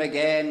again and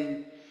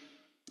again.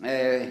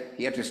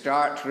 He had to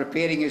start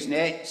repairing his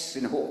nets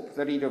in hope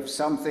that he'd have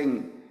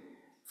something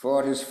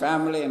for his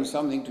family and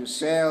something to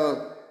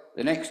sell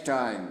the next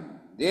time.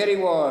 There he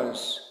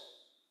was,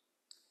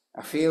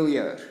 a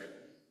failure.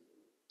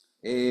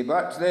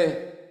 But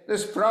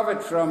this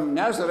prophet from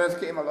Nazareth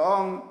came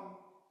along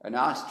and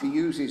asked to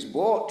use his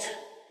boat.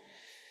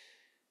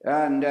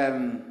 And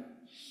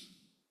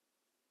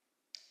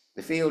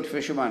the failed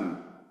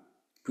fisherman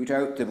put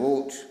out the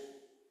boat,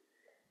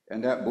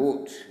 and that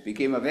boat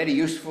became a very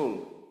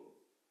useful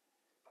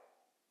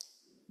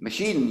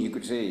machine, you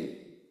could say,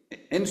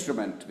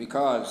 instrument,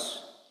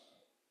 because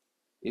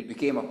it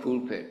became a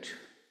pulpit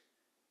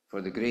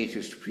for the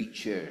greatest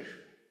preacher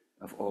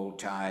of all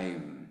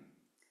time.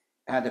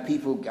 And the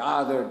people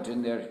gathered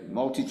in their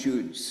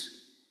multitudes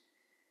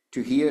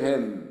to hear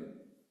him,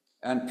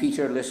 and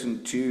Peter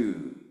listened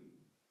too,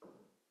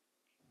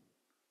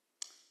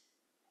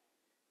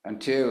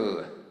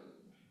 until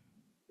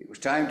it was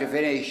time to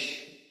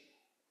finish,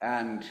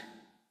 and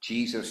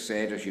Jesus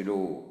said, as you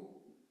know,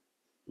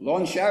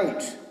 launch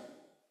out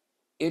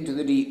into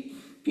the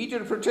deep.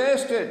 Peter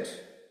protested.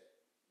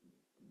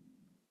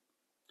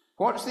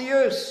 What's the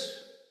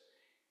use?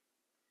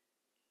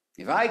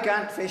 If I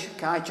can't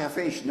catch a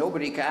fish,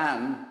 nobody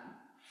can.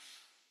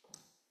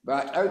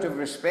 But out of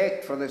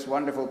respect for this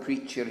wonderful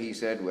preacher, he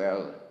said,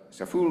 well,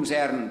 it's a fool's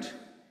errand,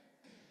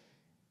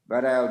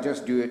 but I'll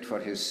just do it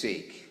for his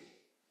sake.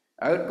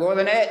 Out go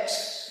the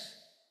nets.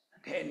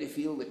 Again they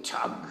feel the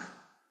tug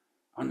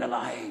on the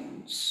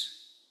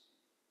lines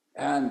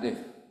and the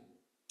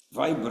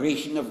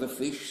vibration of the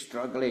fish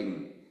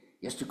struggling.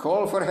 He has to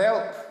call for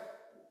help.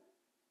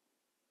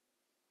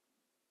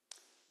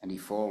 And he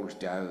falls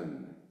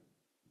down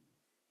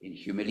in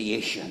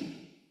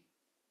humiliation.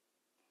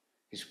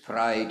 His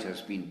pride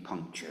has been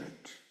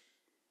punctured.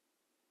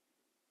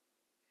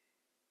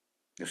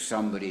 If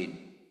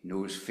somebody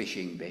knows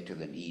fishing better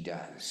than he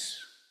does.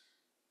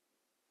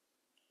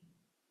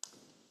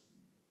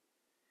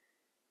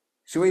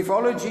 So he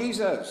followed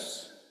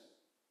Jesus.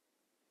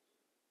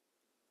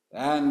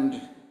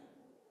 And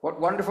what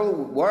wonderful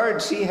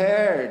words he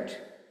heard,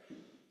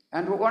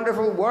 and what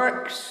wonderful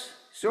works,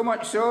 so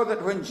much so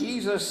that when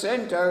Jesus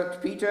sent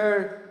out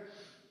Peter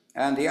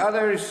and the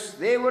others,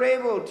 they were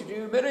able to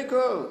do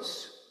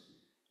miracles.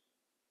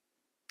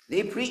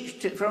 They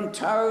preached from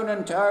town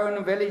and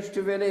town, village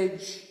to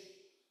village.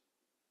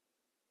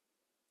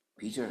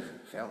 Peter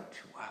felt,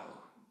 wow,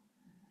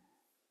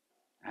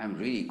 I'm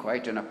really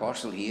quite an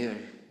apostle here.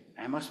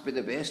 I must be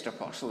the best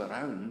apostle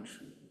around.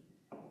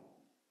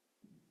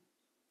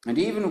 And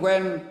even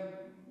when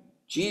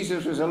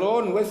Jesus was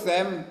alone with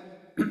them,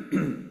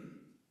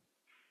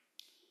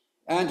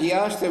 and he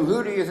asked them,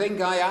 who do you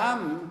think I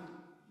am?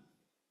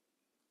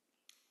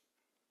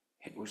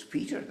 It was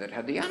Peter that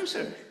had the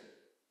answer.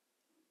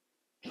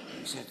 He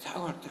said,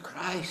 thou art the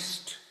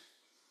Christ,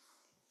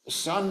 the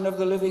Son of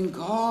the living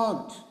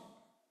God.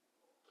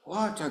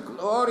 What a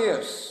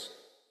glorious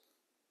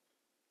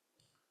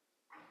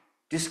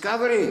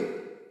discovery.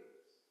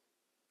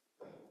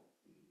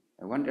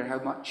 I wonder how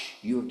much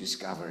you've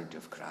discovered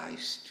of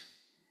Christ.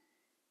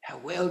 How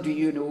well do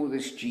you know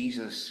this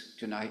Jesus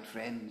tonight,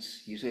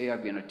 friends? You say,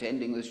 I've been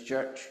attending this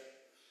church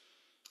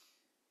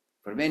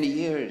for many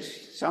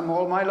years, some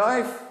all my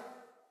life.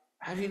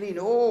 I really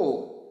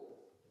know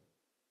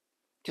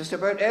just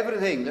about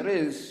everything there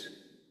is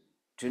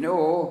to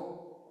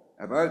know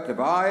about the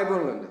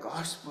Bible and the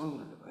gospel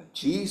and about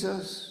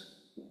Jesus.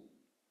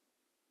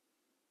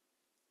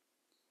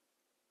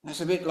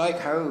 That's a bit like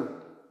how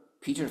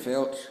Peter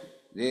felt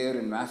there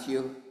in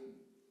Matthew.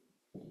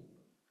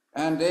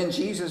 And then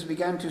Jesus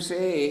began to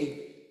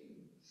say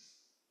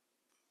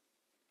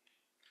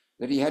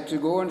that he had to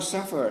go and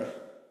suffer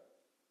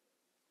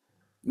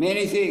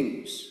many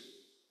things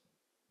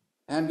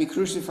and be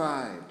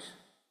crucified.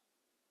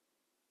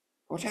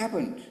 What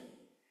happened?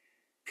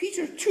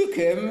 Peter took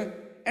him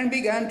and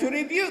began to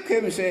rebuke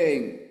him,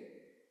 saying,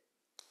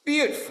 be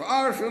it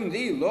far from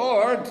thee,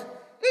 Lord,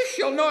 this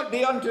shall not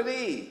be unto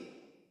thee.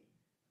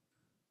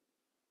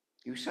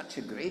 He was such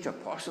a great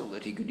apostle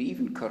that he could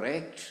even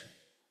correct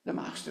the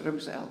master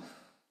himself.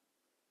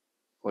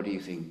 What do you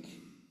think?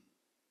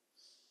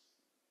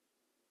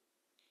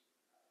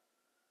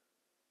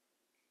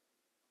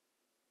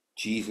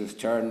 Jesus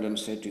turned and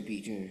said to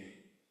Peter,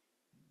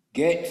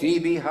 get thee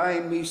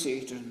behind me,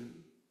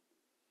 Satan.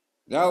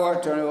 Thou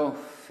art an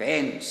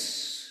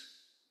offence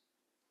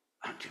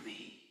unto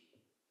me.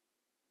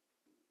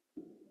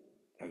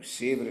 Thou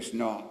savorest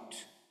not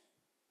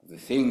the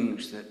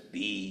things that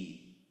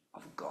be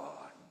of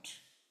God,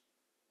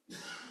 but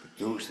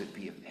those that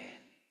be of men.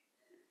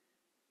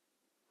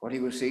 What he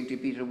was saying to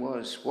Peter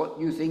was,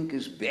 what you think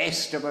is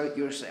best about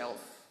yourself,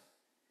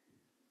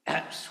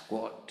 that's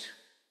what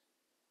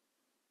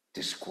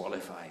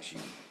disqualifies you.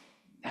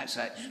 That's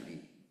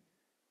actually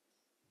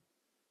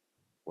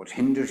what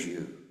hinders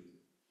you.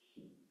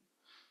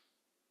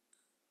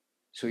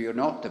 So you're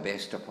not the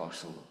best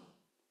apostle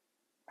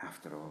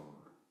after all.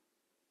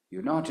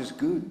 You're not as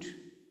good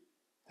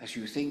as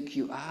you think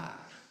you are.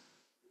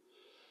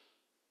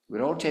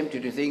 We're all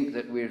tempted to think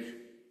that we're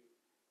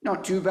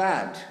not too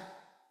bad.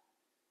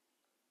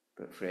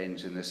 But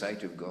friends, in the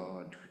sight of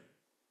God,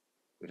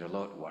 we're a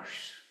lot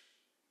worse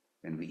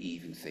than we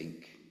even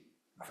think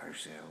of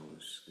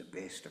ourselves, the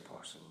best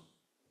apostle.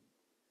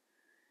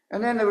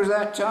 And then there was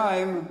that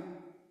time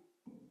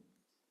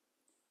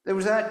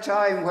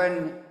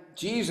when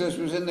Jesus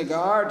was in the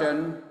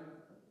garden,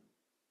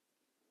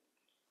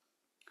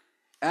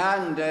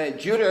 and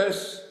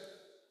Judas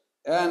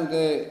and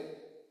the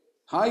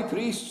high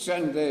priests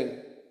and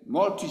the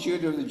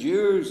multitude of the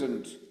Jews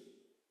and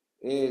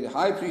the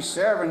high priest's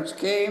servants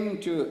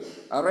came to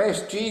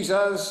arrest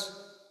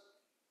Jesus.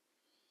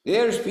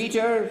 There's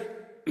Peter,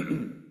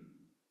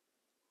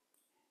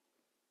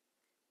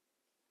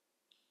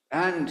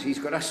 and he's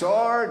got a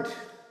sword.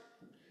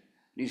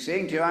 He's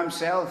saying to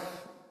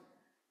himself,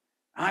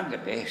 I'm the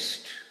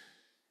best.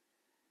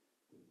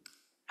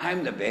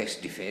 I'm the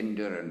best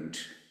defender and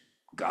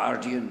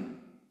guardian,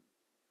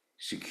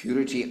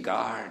 security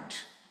guard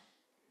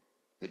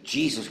that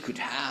Jesus could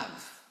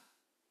have.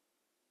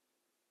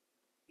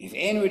 If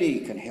anybody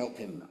can help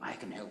him, I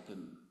can help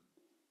him.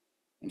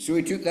 And so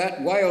he took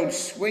that wild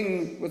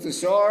swing with the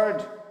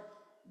sword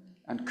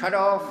and cut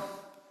off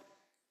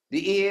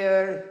the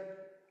ear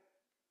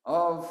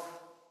of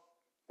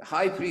the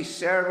high priest's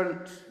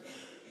servant,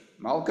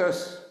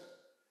 Malchus.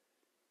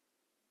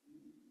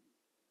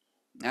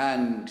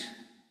 And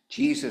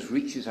Jesus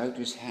reaches out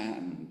his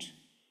hand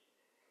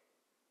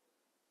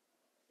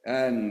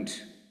and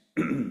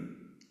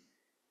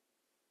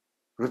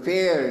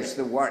repairs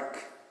the work,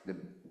 the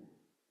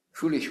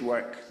foolish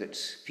work that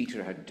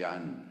Peter had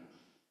done.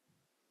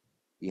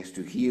 He has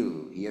to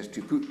heal, he has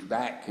to put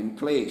back in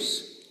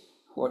place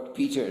what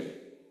Peter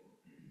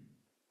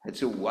had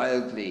so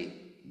wildly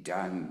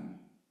done.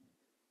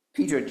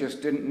 Peter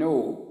just didn't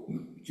know,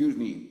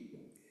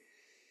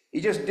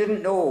 he just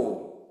didn't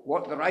know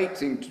what the right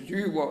thing to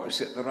do was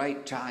at the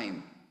right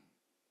time.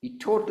 He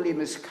totally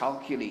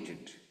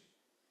miscalculated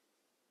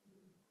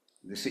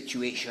the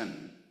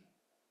situation.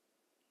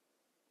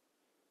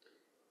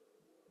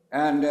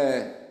 And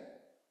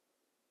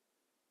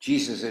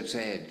Jesus had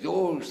said,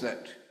 those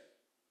that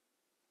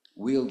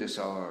wield a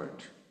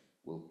sword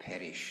will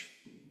perish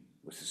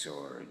with the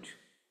sword.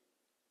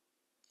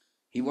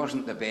 He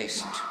wasn't the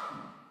best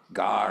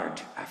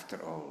guard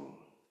after all.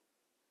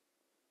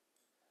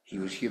 He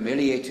was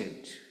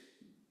humiliated.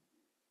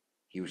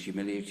 He was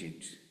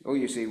humiliated. Oh,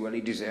 you say, well,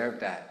 he deserved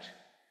that.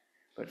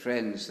 But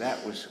friends,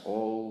 that was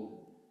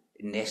all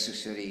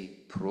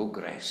necessary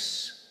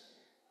progress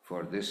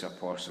for this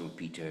Apostle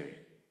Peter.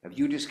 Have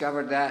you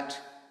discovered that?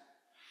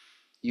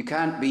 You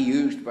can't be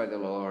used by the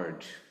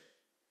Lord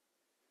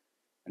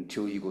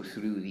until you go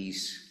through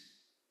these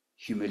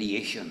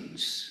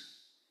humiliations.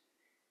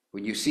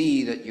 When you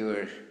see that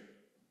you're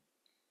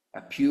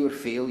a pure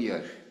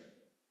failure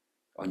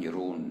on your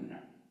own,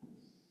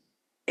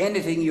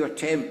 anything you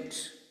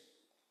attempt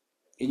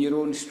in your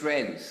own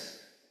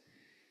strength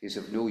is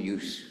of no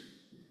use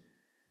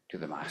to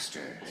the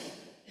Master.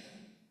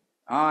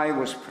 I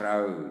was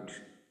proud,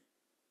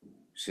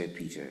 said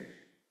Peter.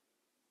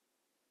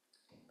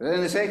 But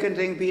then the second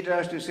thing Peter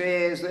has to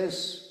say is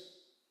this: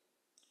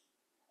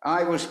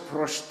 I was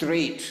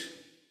prostrate.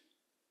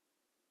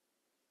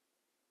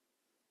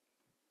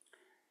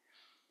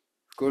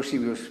 Of course, he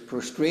was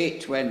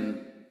prostrate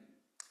when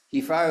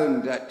he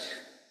found that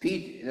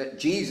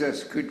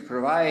Jesus could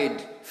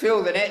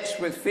fill the nets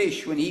with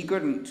fish when he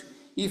couldn't.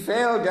 He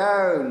fell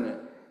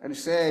down and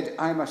said,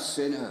 I'm a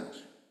sinner.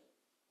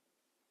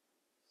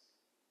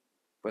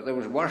 But there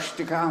was worse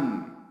to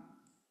come.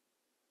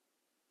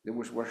 There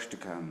was worse to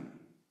come.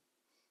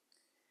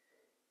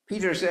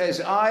 Peter says,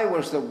 I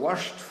was the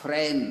worst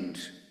friend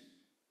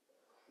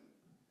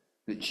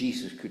that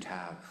Jesus could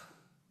have.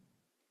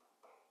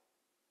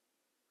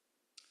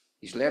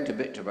 He's learned a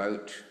bit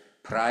about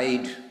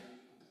pride,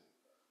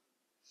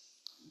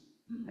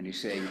 and he's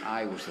saying,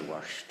 I was the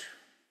worst.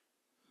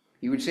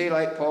 He would say,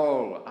 like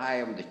Paul, I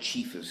am the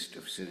chiefest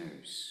of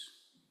sinners.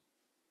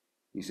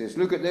 He says,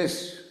 look at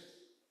this.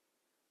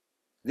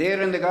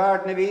 There in the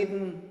Garden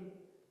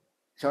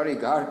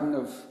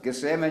of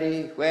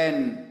Gethsemane,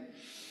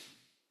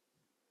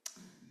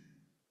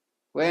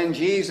 when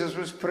Jesus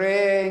was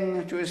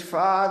praying to his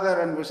Father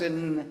and was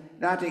in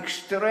that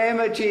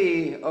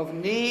extremity of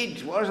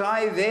need, was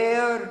I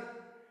there?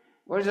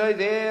 Was I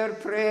there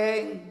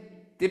praying?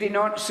 Did he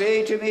not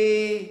say to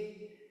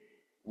me,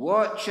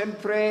 watch and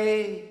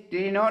pray?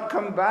 Did he not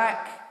come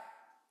back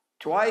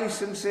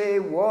twice and say,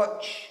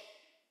 watch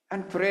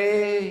and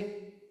pray.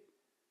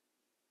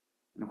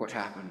 And what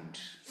happened?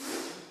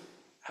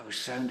 I was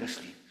sound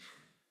asleep.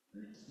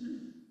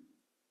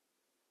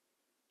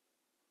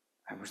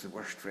 I was the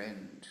worst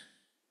friend.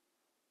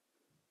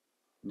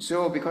 And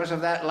so, because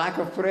of that lack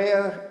of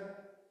prayer,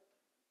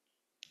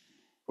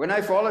 when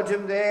I followed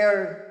him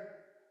there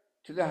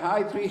to the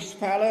high priest's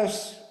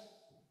palace,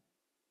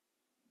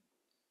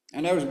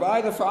 and I was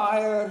by the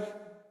fire,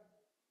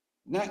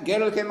 and that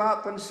girl came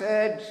up and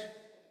said,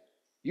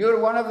 "You're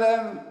one of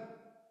them."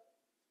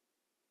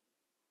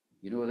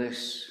 You know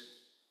this?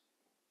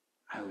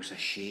 I was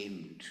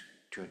ashamed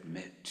to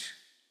admit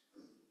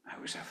I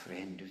was a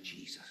friend of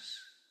Jesus.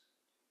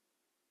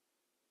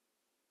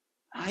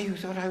 I who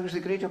thought I was the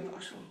great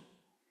apostle,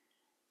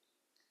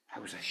 I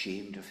was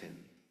ashamed of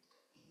him.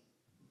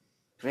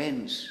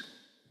 Friends,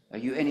 are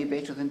you any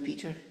better than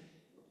Peter?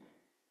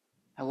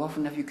 How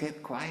often have you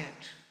kept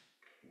quiet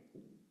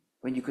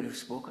when you could have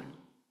spoken?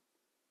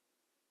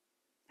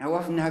 How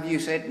often have you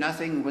said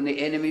nothing when the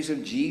enemies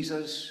of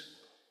Jesus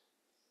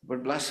were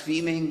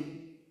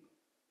blaspheming?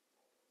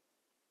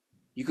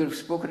 You could have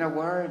spoken a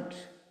word.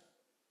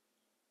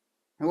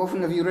 How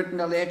often have you written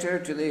a letter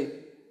to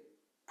the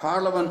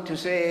Parliament to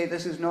say,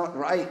 this is not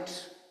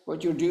right,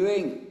 what you're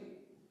doing?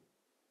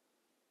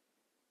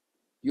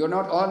 You're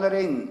not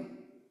honouring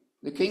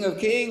the King of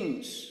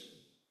Kings.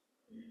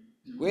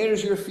 Where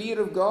is your fear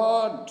of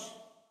God?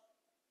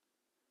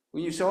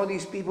 When you saw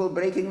these people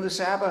breaking the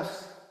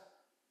Sabbath,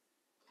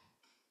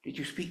 did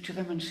you speak to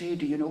them and say,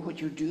 do you know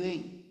what you're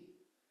doing?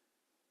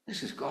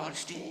 This is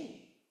God's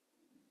day.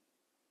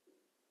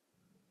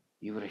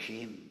 You were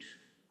ashamed.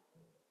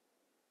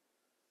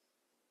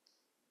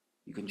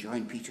 You can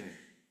join Peter.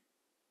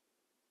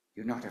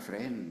 You're not a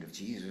friend of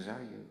Jesus,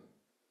 are you?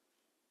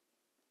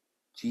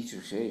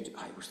 Jesus said,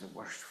 I was the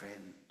worst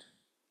friend.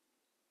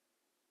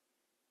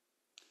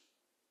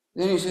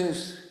 Then he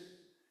says,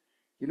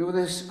 you know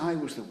this? I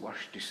was the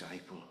worst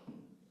disciple.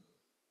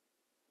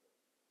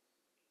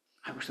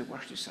 I was the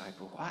worst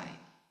disciple. Why?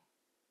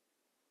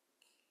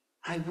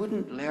 I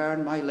wouldn't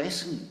learn my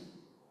lesson.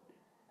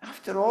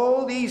 After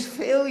all these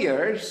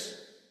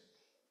failures,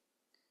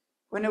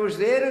 when I was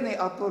there in the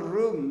upper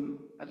room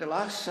at the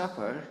Last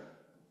Supper,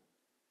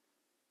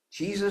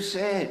 Jesus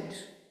said,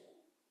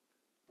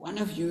 one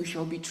of you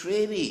shall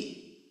betray me.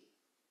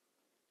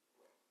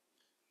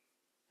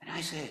 And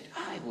I said,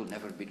 I will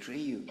never betray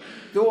you.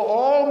 Though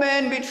all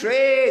men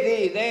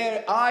betray thee,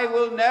 there I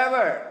will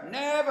never,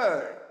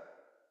 never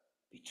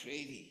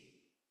betray thee.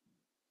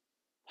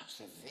 That's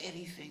the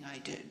very thing I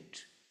did.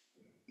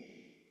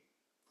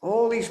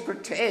 All these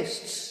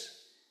protests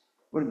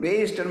were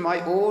based on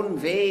my own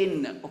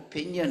vain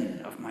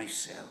opinion of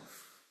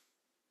myself.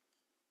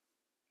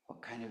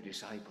 What kind of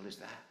disciple is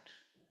that?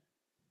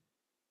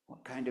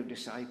 What kind of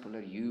disciple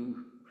are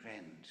you,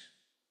 friends?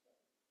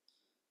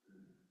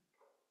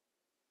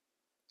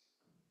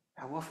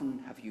 How often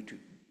have you to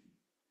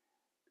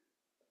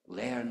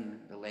learn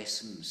the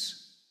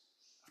lessons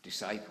of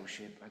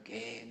discipleship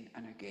again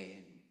and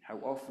again? How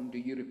often do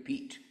you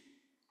repeat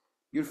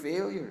your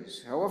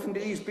failures? How often do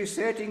these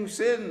besetting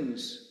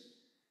sins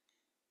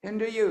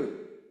hinder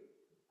you?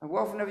 How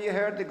often have you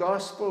heard the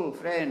gospel,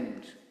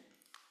 friend,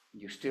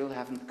 and you still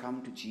haven't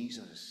come to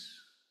Jesus?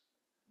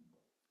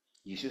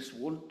 You just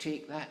won't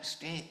take that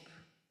step.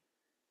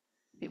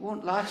 It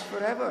won't last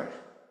forever.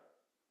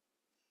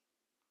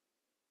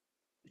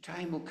 The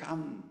time will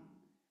come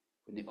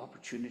when the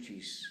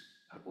opportunities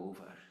are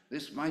over.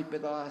 This might be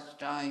the last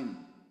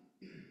time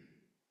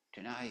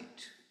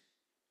tonight,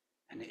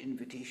 and the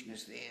invitation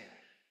is there.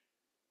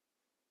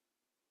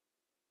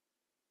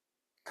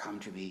 Come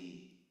to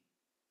me.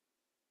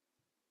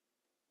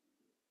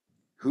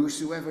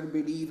 Whosoever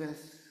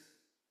believeth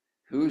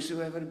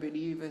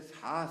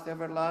hath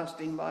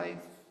everlasting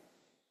life.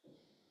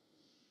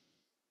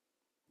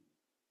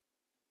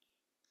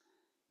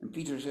 And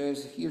Peter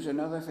says, here's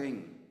another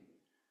thing.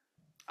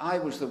 I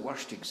was the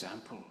worst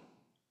example.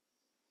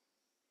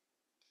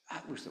 I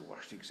was the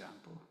worst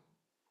example.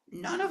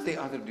 None of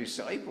the other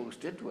disciples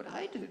did what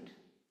I did.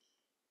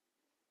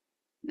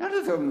 None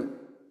of them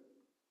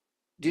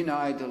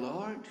denied the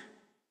Lord.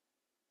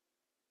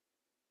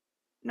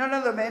 None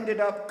of them ended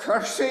up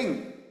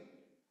cursing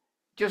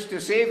just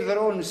to save their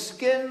own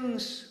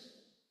skins.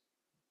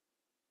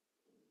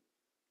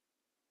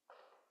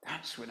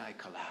 That's when I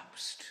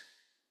collapsed.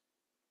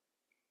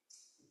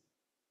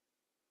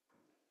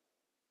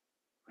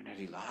 When I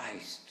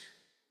realized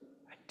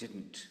I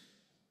didn't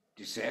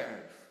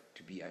deserve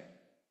to be a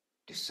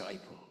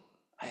disciple.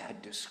 I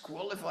had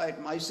disqualified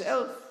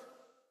myself.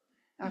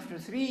 After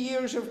 3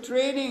 years of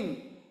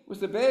training with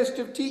the best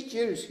of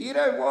teachers, here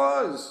I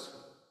was,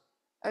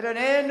 at an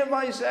end of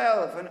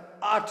myself, an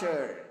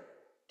utter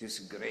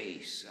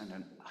disgrace and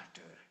an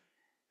utter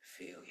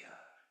failure.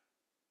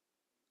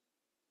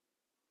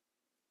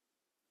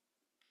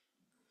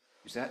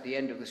 Is that the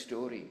end of the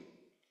story?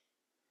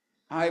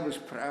 I was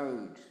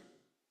proud.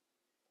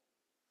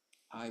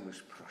 I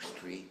was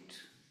prostrate.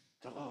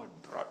 The Lord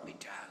brought me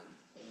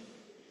down.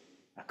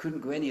 I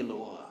couldn't go any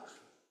lower.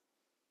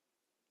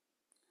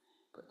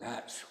 But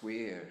that's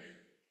where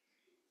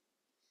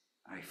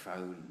I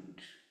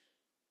found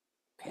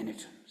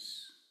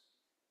penitence.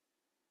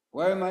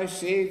 While my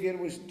Saviour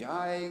was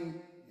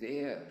dying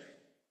there,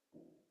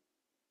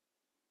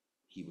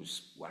 he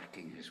was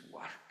working his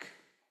work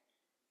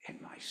in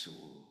my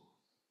soul.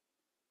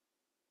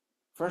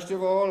 First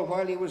of all,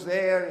 while he was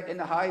there in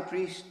the high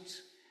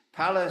priest's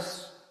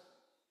palace,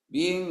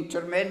 being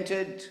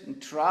tormented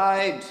and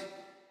tried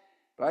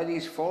by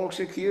these false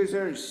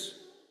accusers,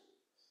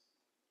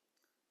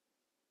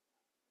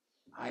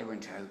 I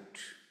went out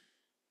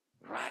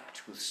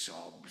racked with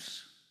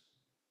sobs,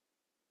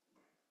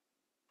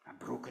 a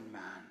broken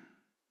man,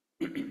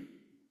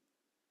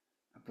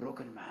 a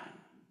broken man.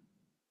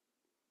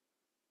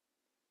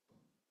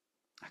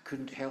 I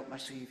couldn't help my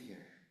Saviour.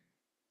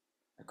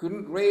 I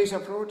couldn't raise a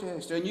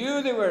protest. I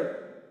knew they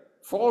were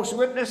false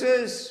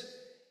witnesses.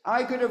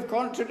 I could have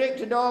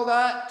contradicted all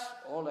that.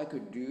 All I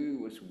could do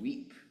was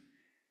weep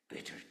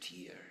bitter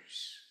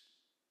tears.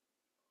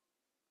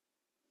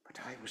 But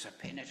I was a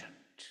penitent.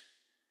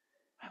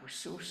 I was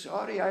so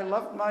sorry. I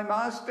loved my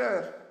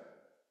master.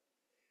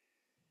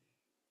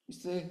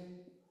 It's the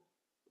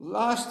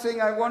last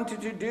thing I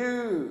wanted to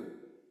do.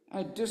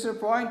 I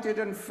disappointed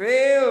and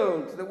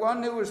failed the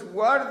one who was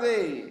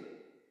worthy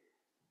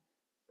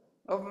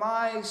of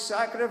my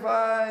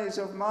sacrifice,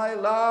 of my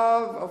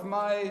love, of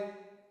my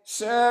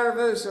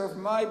service, of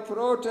my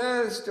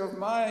protest, of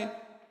my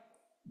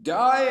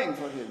dying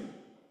for him.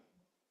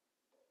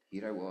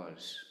 Here I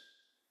was,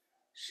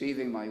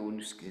 saving my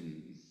own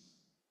skin.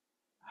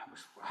 I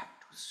was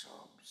racked with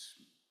sobs.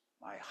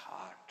 My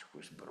heart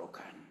was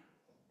broken.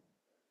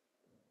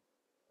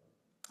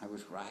 I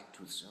was racked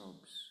with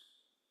sobs.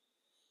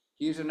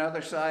 Here's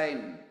another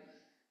sign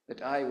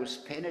that I was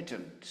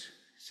penitent.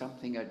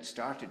 Something had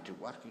started to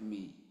work in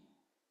me.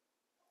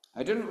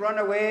 I didn't run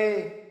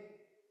away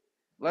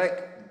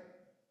like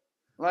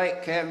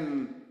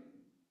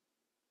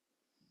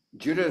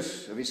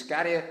Judas of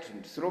Iscariot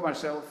and throw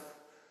myself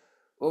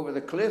over the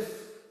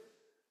cliff,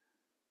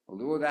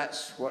 although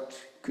that's what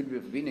could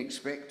have been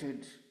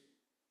expected.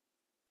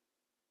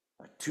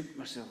 I took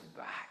myself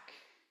back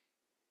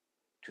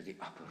to the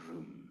upper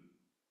room,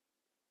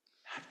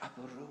 that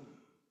upper room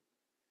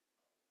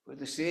where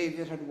the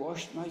Saviour had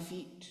washed my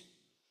feet,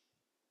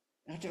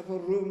 that upper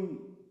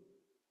room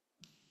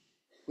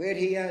where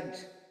he had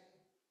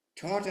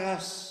taught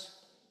us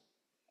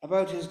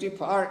about his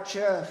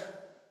departure,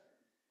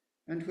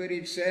 and where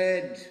he'd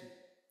said,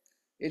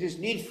 "It is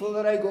needful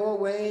that I go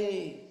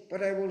away,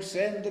 but I will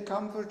send the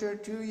Comforter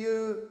to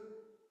you.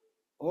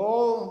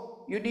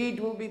 All you need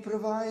will be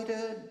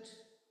provided.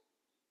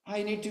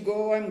 I need to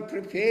go. I'm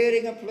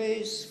preparing a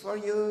place for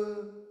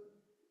you,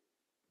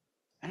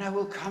 and I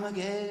will come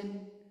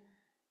again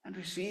and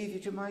receive you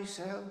to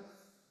myself."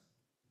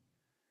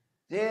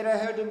 There I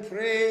heard him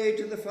pray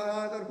to the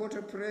Father. What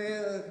a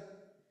prayer!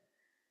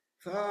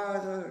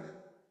 "Father,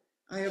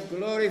 I have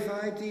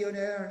glorified thee on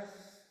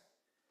earth.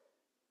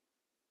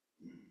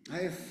 I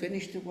have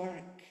finished the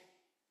work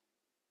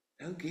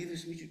thou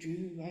gavest me to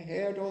do." I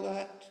heard all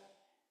that.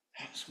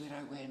 That's where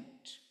I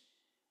went.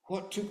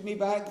 What took me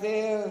back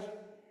there?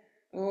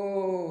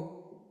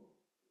 Oh,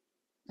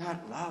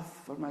 that love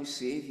for my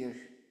Saviour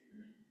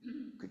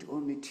could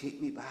only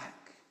take me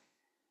back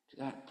to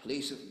that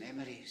place of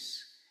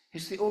memories.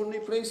 It's the only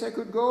place I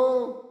could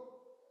go.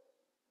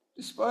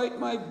 Despite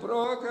my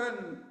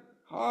broken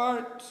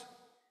heart,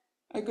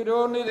 I could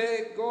only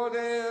go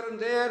there, and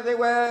there they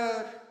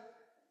were,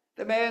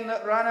 the men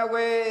that ran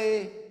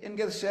away in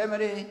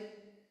Gethsemane.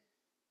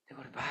 They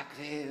were back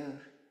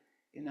there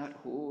in that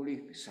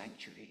holy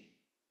sanctuary.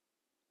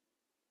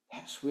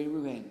 That's where we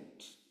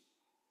went,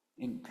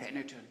 in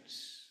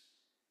penitence,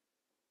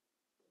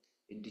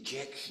 in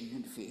dejection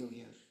and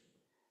failure.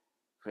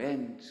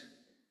 Friends,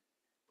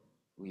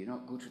 will you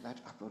not go to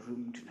that upper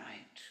room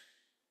tonight?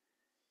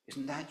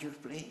 Isn't that your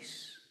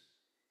place?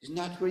 Isn't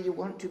that where you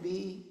want to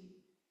be?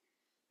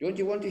 Don't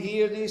you want to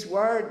hear these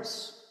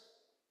words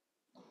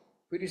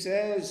where he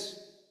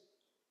says,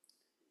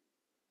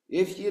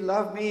 "If ye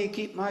love me,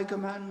 keep my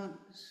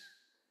commandments"?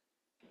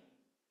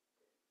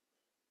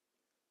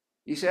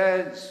 He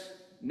says,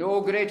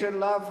 "No greater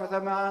love hath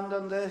a man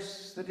than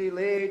this, that he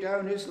lay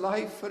down his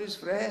life for his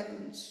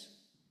friends."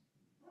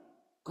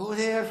 Go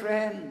there,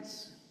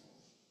 friends.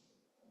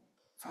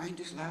 Find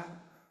his love.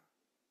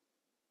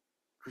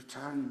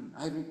 Return.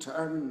 I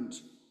returned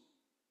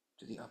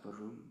to the upper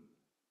room.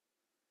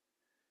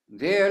 And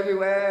there we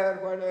were,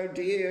 while our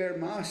dear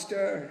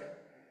Master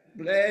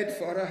bled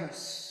for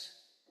us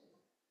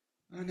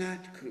on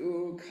that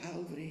cruel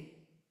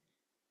Calvary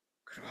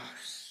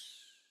cross.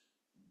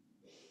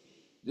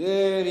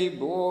 There he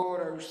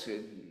bore our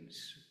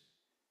sins.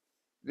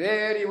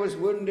 There he was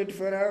wounded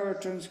for our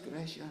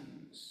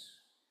transgressions.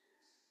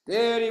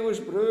 There he was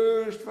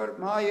bruised for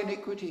my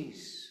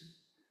iniquities.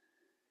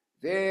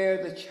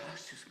 There the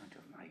chastisement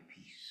of my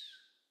peace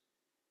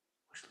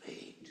was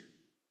laid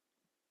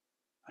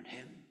on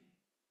him.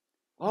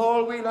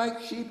 All we like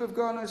sheep have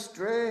gone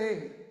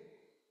astray.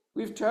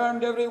 We've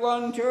turned every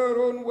one to our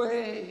own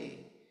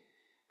way.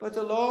 but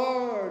the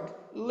Lord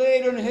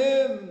laid on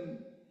him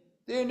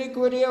the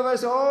iniquity of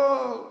us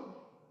all.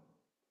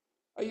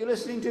 Are you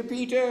listening to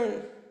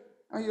Peter?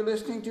 Are you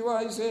listening to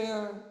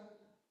Isaiah?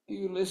 Are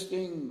you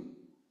listening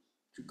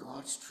to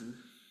God's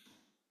truth?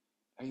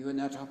 Are you in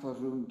that upper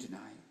room tonight?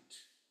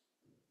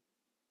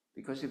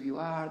 Because if you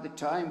are, the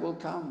time will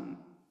come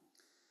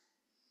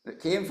that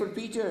came for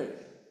Peter.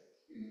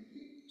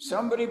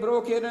 Somebody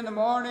broke in the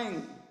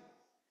morning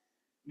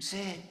and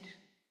said,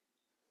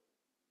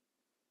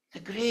 the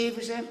grave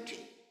is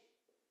empty.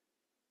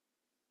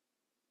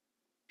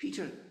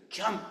 Peter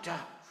jumped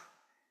up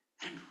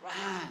and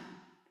ran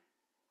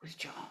with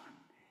John.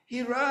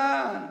 He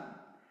ran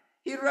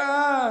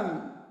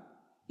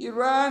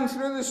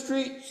through the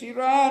streets. He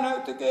ran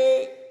out the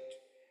gate.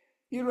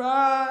 He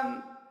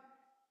ran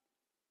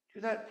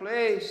to that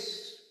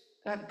place,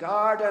 that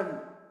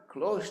garden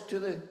close to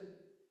the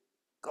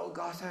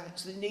Golgotha.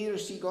 It's the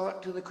nearest he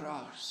got to the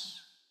cross.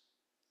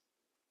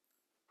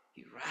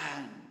 He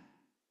ran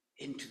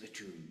into the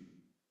tomb,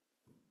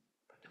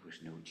 but there was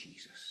no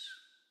Jesus.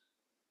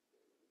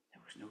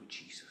 There was no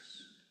Jesus.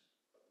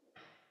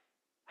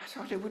 I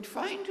thought I would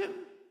find him.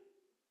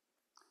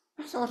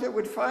 I thought I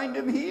would find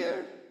him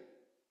here.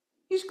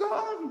 He's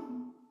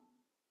gone.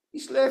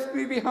 He's left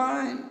me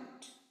behind.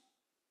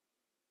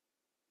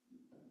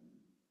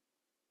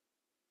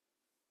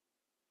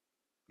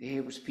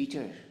 There was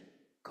Peter.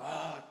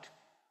 God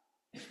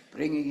is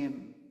bringing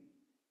him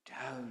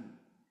down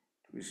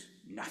to his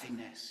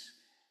nothingness,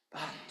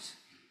 but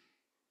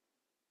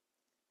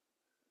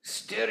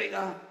stirring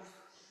up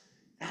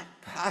that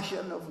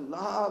passion of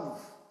love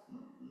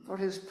for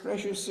his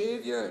precious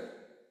Savior.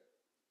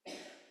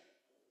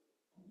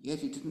 Yet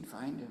he didn't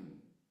find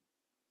him.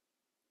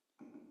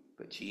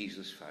 But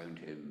Jesus found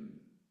him.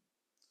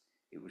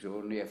 It was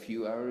only a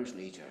few hours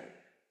later,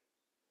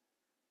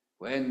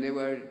 when they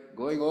were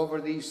going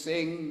over these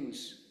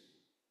things,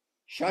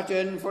 shut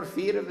in for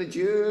fear of the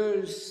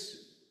Jews,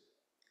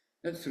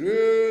 that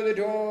through the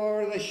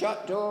door, the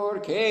shut door,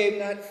 came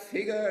that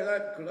figure,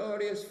 that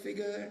glorious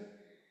figure,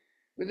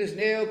 with his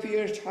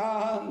nail-pierced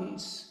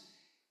hands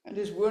and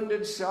his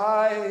wounded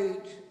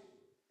side.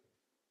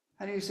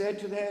 And he said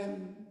to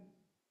them,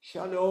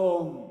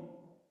 Shalom,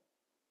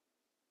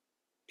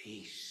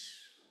 peace.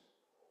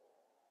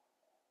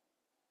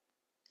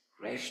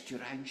 Rest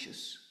your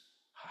anxious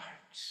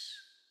hearts.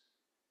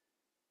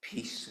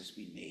 Peace has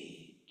been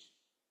made.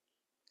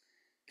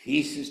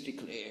 Peace is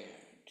declared.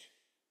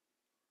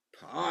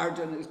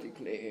 Pardon is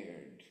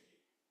declared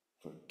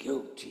for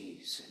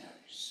guilty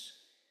sinners,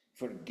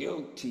 for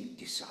guilty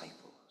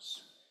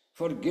disciples,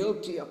 for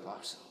guilty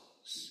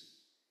apostles.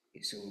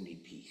 It's only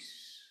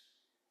peace.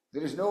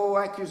 There is no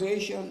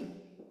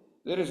accusation.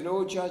 There is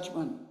no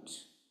judgment.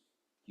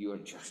 You are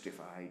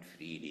justified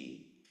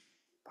freely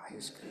by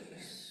his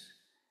grace.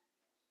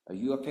 Are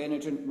you a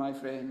penitent, my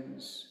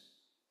friends?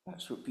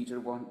 That's what Peter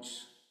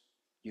wants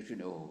you to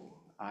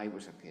know. I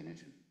was a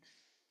penitent.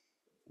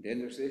 And then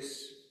there's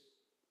this.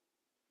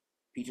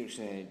 Peter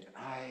said,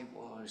 I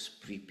was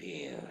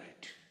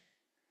prepared.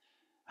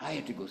 I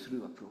had to go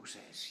through a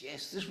process.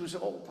 Yes, this was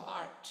all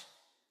part.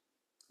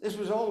 This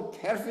was all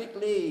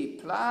perfectly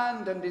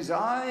planned and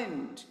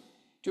designed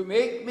to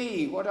make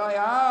me what I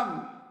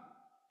am.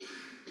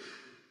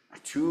 A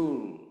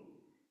tool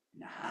in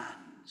the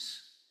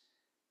hands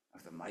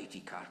of the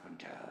mighty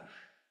carpenter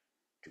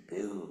to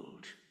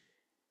build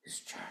his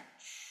church.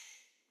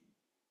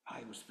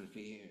 I was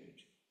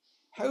prepared.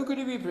 How could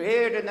he be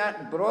prepared in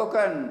that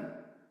broken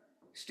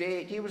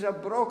state? He was a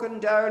broken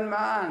down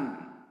man.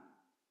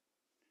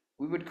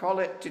 We would call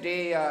it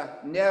today a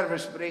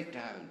nervous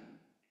breakdown.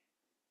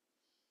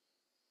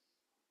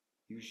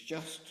 He was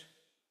just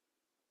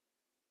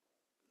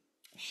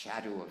a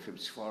shadow of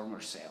his former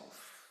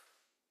self.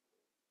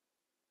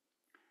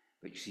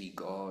 But you see,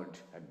 God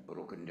had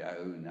broken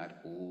down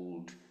that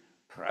old,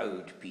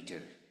 proud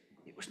Peter.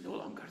 It was no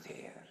longer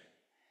there.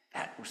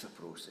 That was the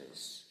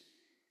process.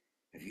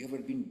 Have you ever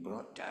been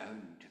brought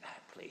down to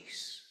that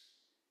place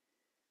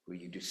where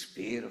you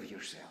despair of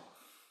yourself?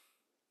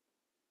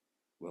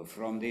 Well,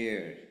 from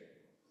there,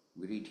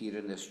 we read here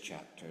in this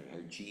chapter how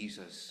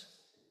Jesus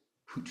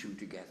put him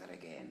together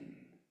again.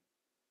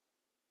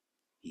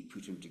 He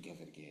put him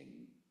together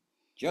again.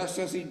 Just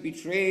as he'd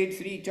betrayed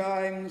 3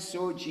 times,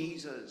 so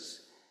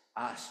Jesus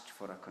asked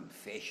for a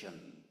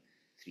confession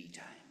 3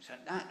 times.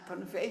 And that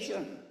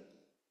confession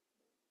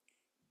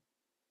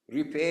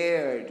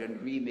repaired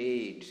and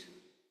remade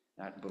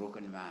that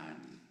broken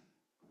man.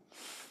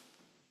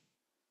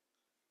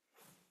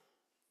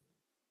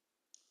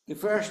 The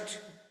first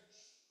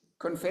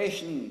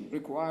confession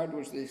required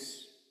was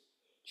this.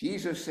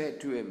 Jesus said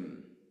to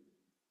him,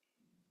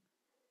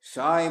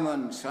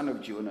 Simon, son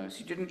of Jonas.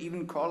 He didn't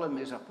even call him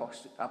his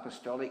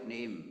apostolic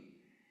name.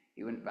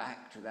 He went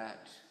back to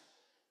that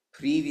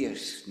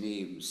previous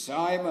name,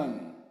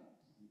 Simon,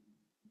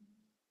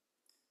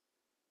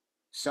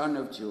 son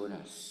of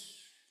Jonas.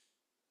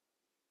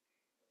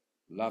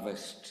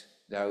 Lovest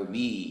thou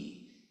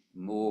me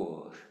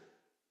more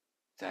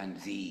than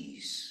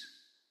these?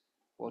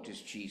 What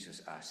is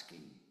Jesus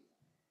asking?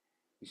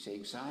 He's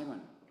saying,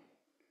 Simon,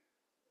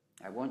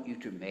 I want you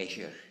to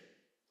measure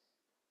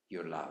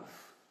your love.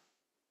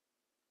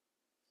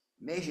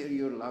 Measure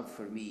your love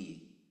for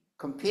me.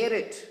 Compare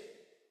it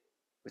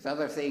with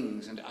other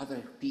things and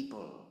other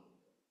people.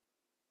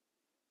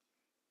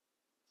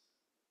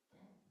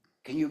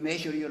 Can you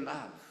measure your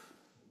love?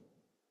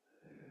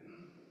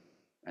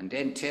 And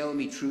then tell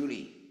me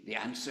truly the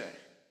answer.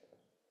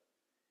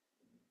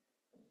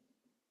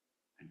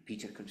 And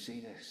Peter can say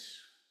this.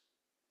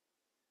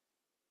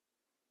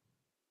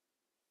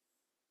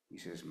 He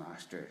says,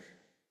 Master,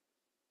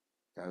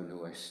 thou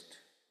knowest,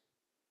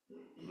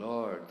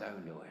 Lord, thou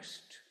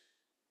knowest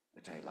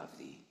that I love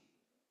thee.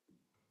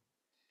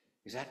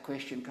 Is that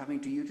question coming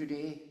to you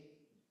today?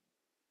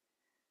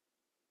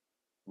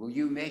 Will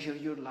you measure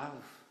your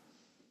love?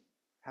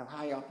 How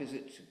high up is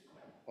it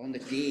on the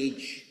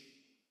gauge?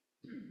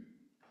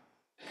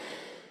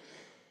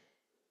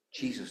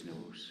 Jesus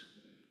knows.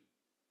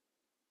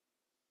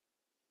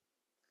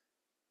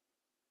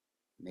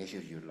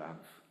 Measure your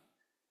love.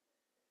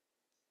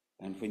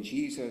 And when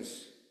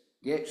Jesus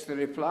gets the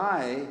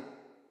reply,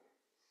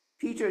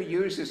 Peter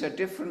uses a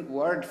different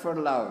word for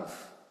love.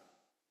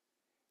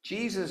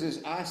 Jesus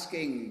is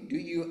asking, do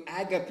you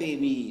agape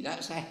me?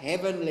 That's a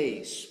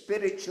heavenly,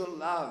 spiritual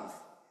love.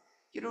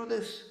 You know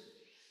this?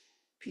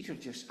 Peter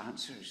just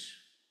answers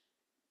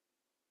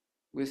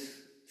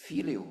with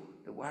phileo,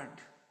 the word,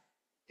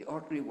 the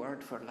ordinary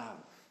word for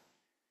love.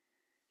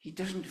 He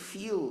doesn't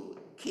feel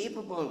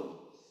capable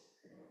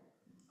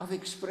of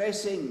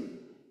expressing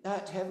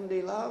that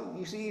heavenly love.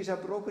 You see, he's a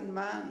broken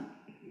man.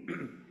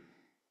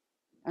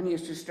 And he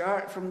has to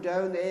start from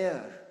down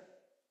there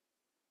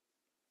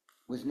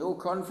with no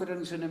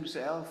confidence in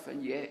himself,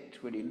 and yet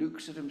when he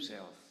looks at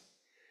himself,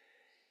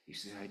 he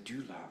says, I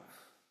do love.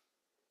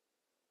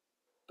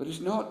 But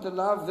it's not the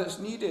love that's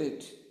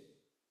needed.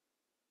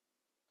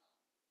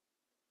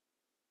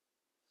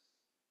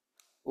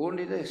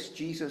 Only this,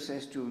 Jesus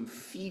says to him,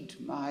 feed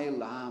my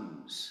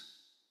lambs.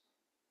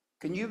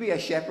 Can you be a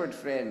shepherd,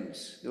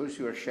 friends? Those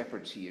who are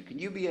shepherds here, can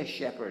you be a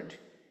shepherd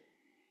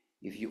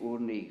if you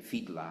only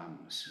feed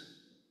lambs?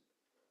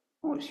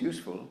 Oh, it's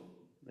useful,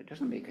 but it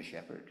doesn't make a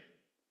shepherd.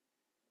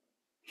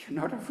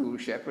 You're not a full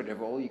shepherd if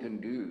all you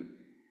can do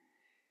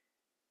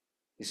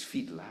is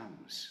feed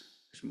lambs.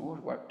 There's more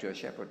work to a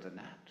shepherd than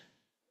that.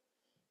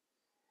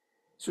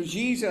 So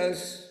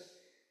Jesus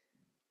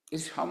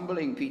is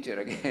humbling Peter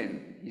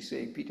again. He's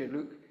saying, Peter,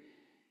 look,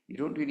 you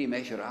don't really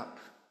measure up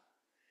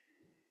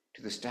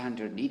to the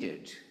standard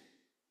needed,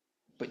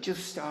 but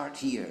just start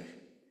here.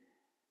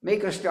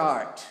 Make a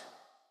start.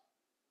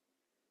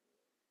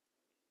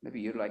 Maybe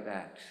you're like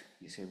that.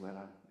 You say, well,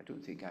 I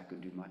don't think I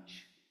can do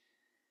much.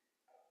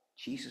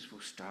 Jesus will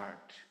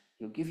start.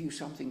 He'll give you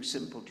something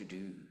simple to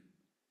do.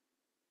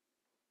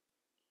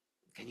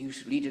 Can you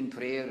lead in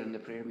prayer in the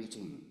prayer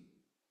meeting?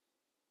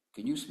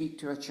 Can you speak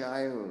to a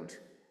child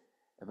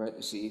about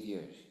the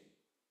Saviour?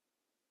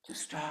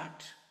 Just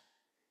start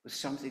with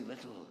something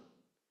little.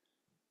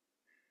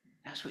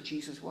 That's what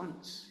Jesus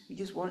wants. He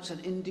just wants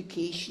an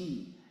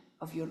indication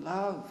of your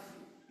love.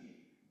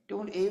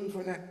 Don't aim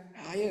for the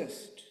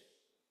highest.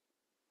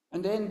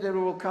 And then there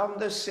will come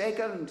the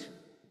second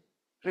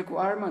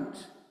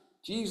requirement.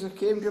 Jesus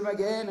came to him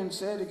again and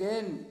said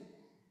again,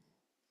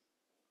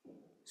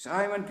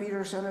 Simon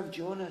Peter, son of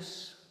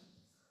Jonas,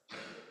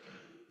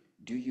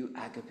 do you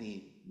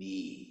agape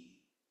me?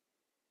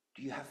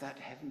 Do you have that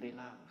heavenly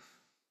love?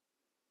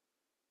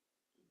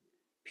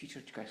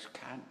 Peter just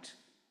can't.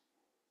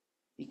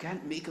 He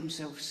can't make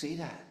himself say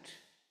that.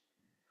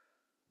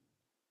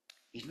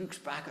 He looks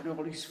back at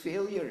all his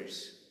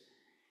failures.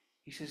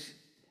 He says,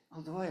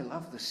 although I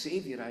love the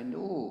Saviour, I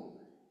know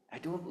I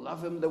don't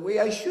love him the way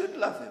I should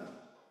love him.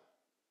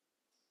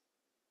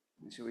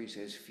 And so he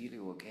says,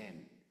 phileo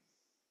again.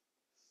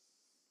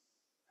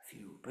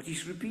 Phileo. But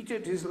he's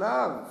repeated his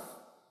love.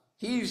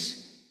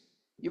 He's,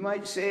 you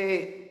might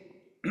say,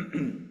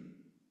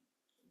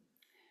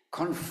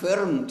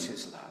 confirmed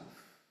his love.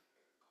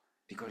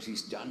 Because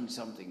he's done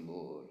something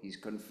more. He's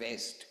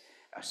confessed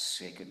a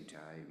second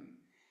time.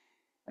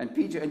 And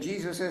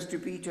Jesus says to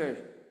Peter,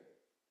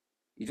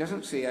 he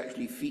doesn't say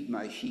actually feed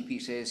my sheep, he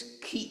says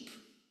keep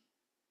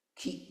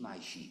my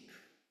sheep.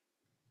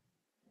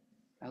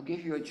 I'll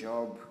give you a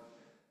job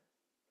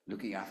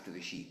looking after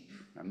the sheep.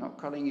 I'm not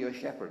calling you a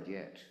shepherd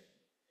yet,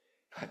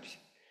 but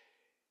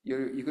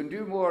you can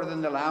do more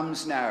than the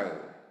lambs now.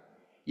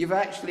 You've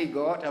actually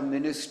got a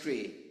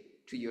ministry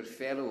to your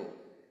fellow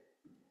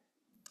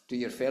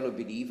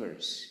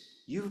believers.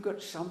 You've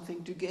got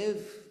something to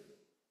give.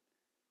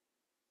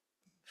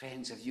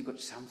 Friends, have you got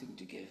something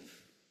to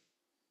give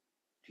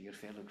to your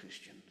fellow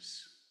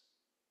Christians?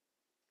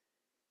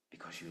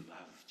 Because you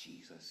love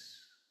Jesus.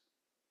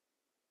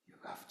 You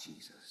love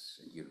Jesus,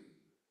 and you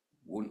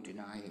won't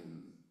deny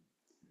him.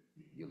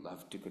 You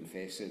love to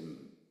confess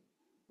him.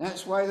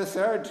 That's why the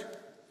third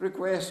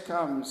request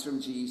comes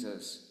from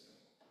Jesus.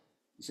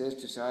 He says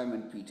to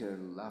Simon Peter,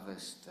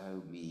 lovest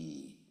thou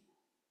me?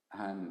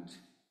 And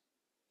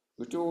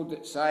we're told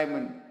that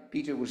Simon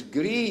Peter was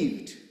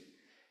grieved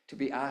to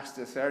be asked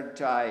the third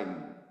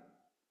time,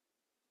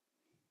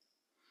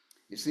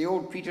 It's the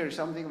old Peter,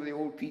 something of the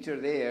old Peter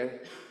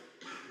there.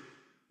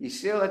 He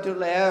still had to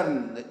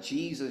learn that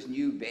Jesus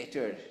knew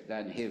better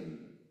than him.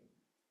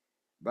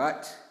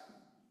 But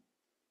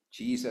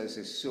Jesus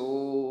is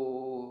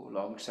so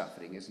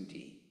long-suffering, isn't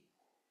he?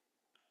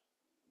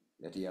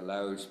 That he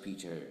allows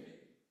Peter,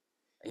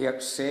 he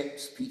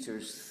accepts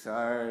Peter's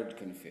third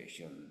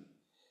confession.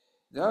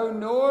 Thou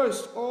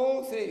knowest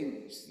all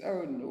things,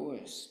 thou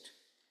knowest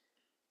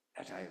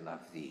that I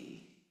love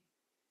thee.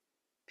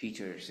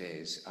 Peter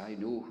says, I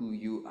know who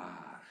you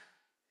are.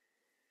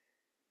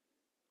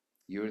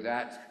 You're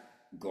that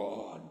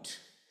God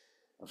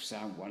of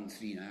Psalm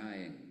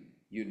 139.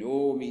 You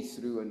know me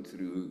through and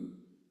through.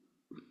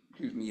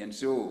 Excuse me. And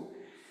so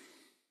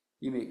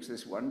he makes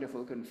this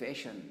wonderful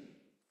confession.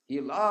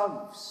 He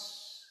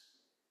loves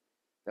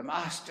the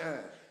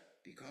Master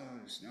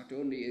because not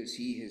only is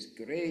he his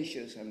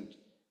gracious and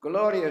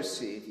glorious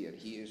Saviour,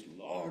 he is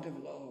Lord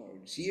of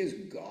Lords. He is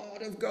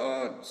God of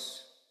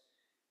gods.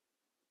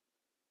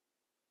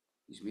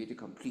 He's made a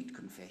complete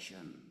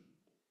confession.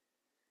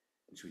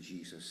 And so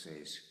Jesus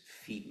says,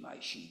 feed my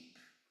sheep.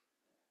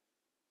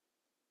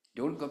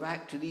 Don't go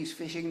back to these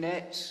fishing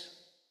nets.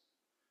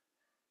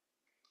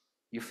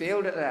 You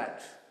failed at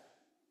that.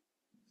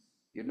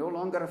 You're no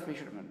longer a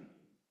fisherman.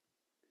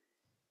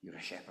 You're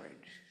a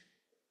shepherd.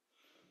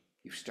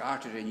 You've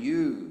started a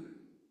new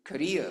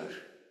career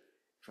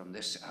from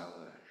this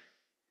hour.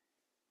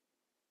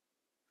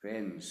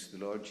 Friends, the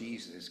Lord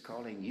Jesus is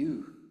calling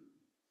you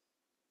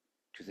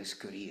to this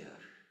career,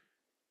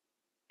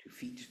 to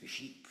feed the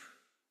sheep,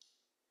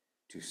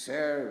 to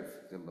serve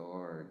the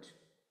Lord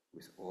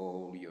with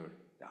all the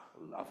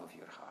love of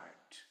your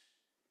heart.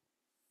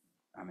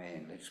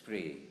 Amen. Let's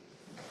pray.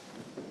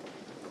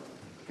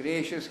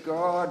 Gracious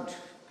God,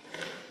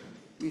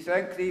 we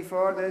thank thee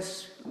for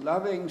this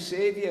loving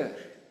Saviour.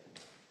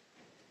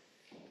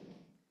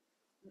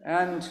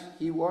 And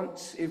he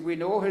wants, if we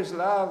know his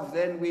love,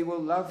 then we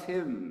will love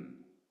him.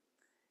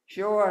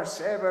 Show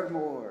us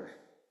evermore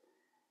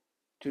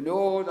to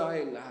know thy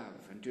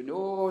love and to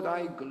know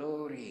thy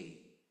glory,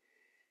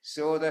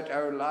 so that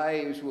our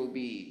lives will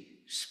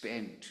be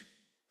spent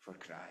for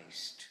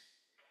Christ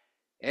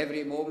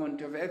every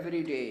moment of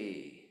every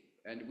day.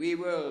 And we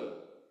will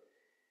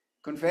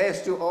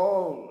confess to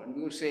all, and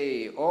we'll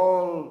say,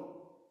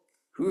 all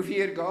who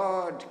fear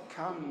God,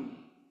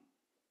 come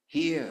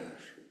here.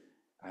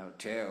 I'll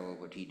tell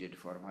what he did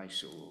for my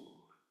soul.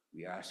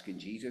 We ask in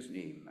Jesus'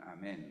 name.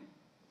 Amen.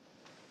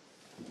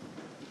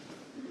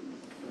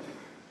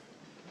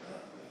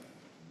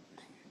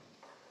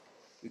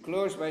 We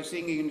close by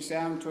singing in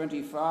Psalm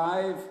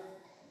 25,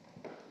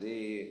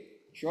 the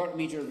short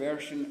meter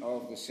version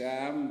of the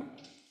Psalm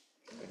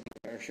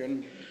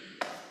version.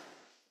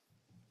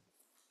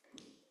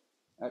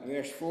 At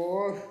verse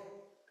 4,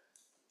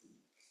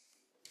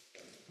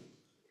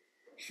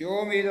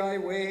 show me thy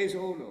ways,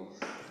 O Lord,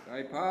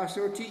 thy paths,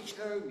 so teach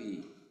thou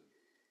me.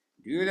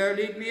 Do thou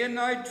lead me in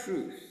thy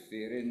truth,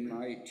 therein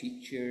my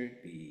teacher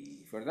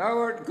be. For thou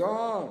art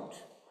God,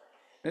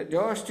 that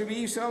dost to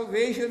me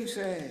salvation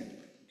send.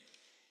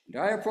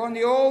 And I upon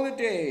thee all the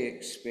day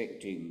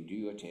expecting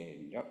do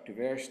attend. Up to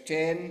verse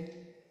 10,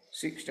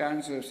 6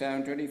 stanzas of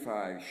Psalm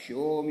 25.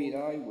 Show me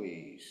thy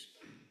ways,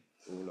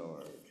 O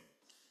Lord.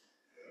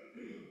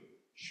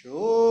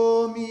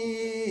 Show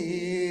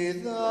me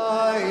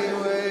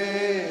thy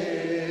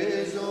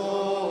ways, O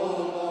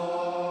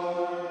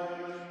Lord,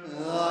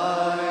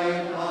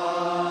 thy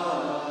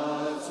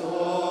paths,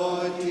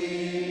 so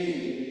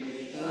teach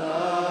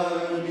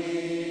thou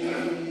me,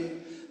 and do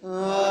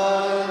thou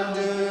lead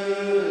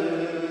me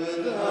in thy truth,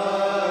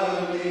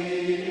 therein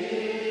my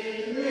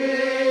teacher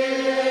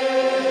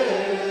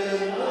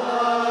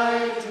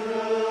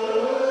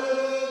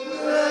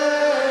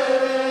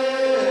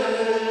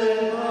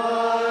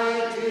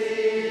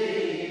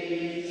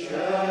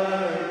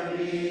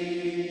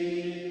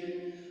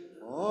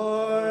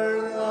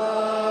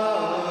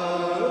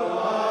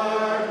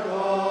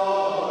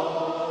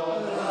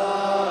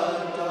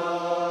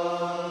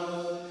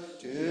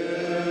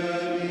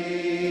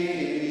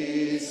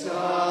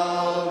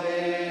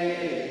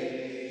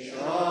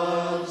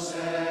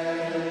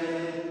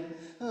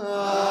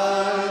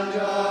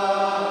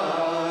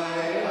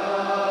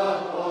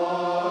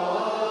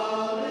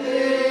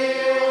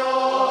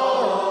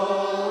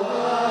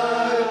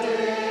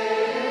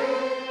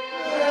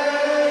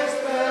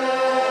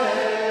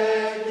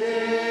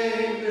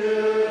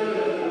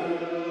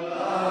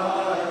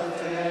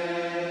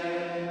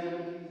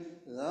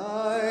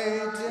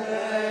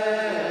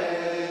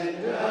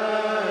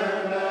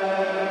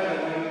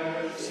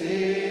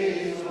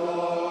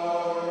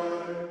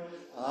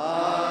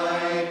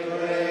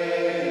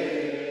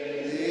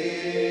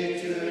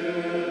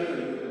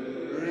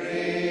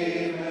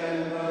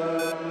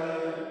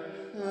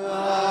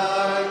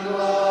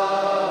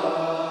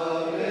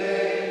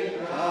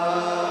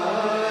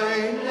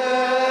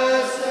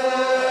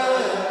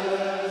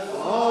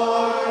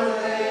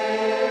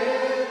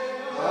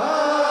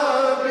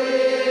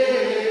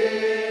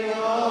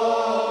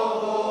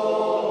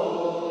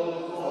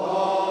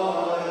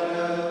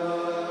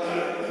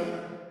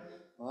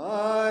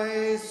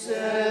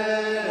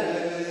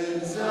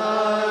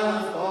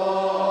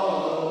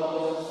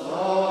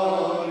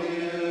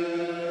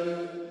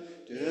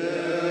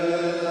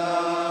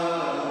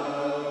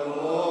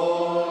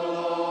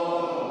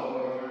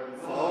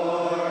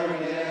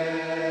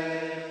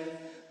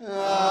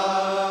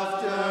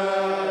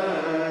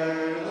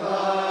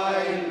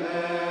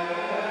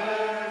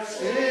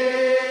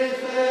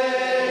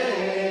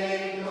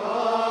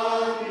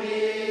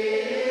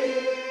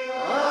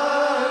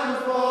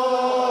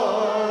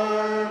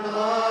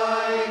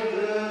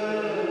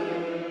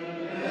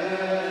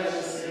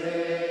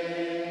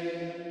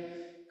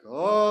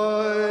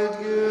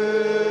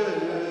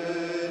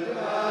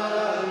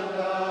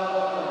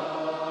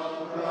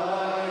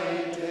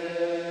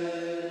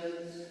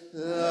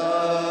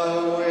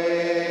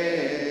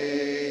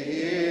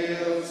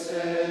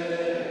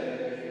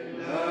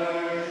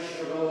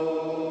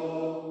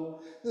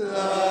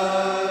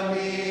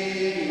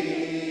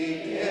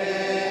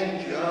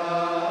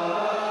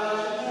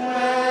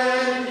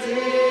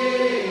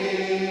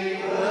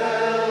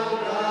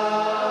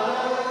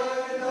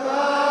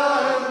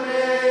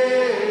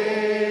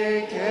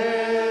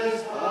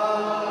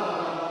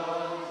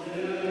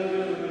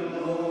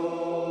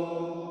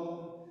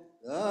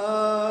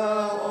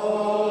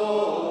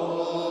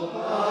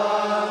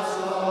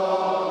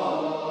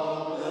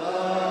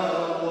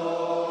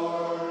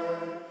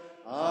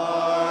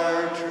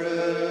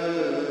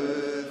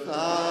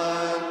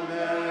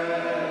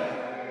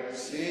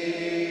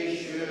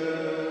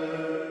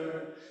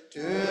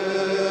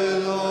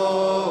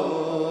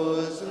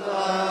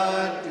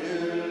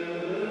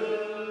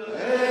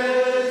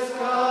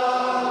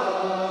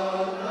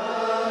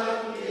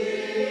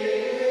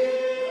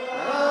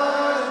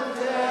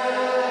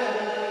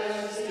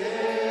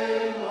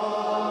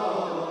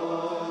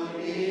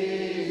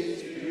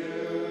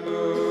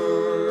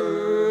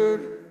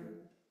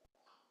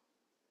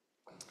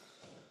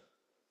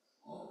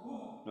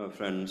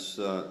friends,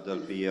 there'll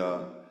be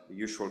a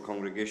usual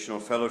congregational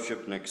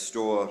fellowship next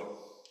door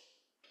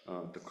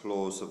at the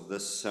close of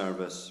this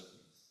service.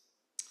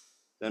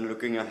 Then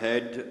looking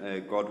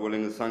ahead, God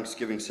willing, the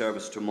Thanksgiving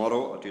service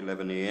tomorrow at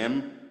 11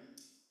 a.m.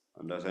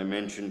 And as I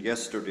mentioned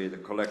yesterday, the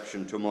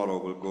collection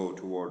tomorrow will go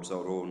towards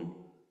our own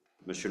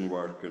mission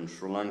work in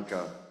Sri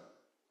Lanka.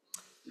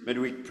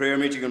 Midweek prayer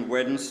meeting on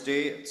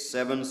Wednesday at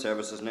 7,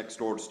 services next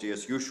Lord's Day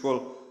as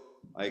usual.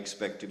 I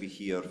expect to be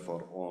here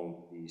for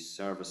all these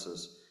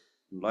services.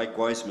 And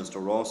likewise,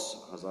 Mr.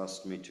 Ross has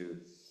asked me to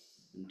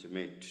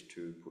intimate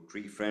to put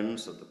 3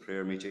 friends at the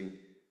prayer meeting.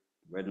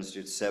 Wednesday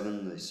at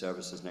 7, the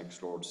services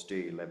next Lord's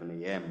Day,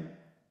 11 a.m.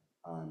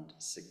 and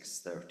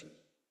 6:30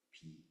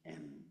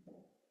 p.m.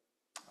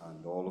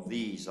 And all of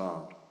these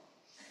are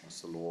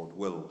as the Lord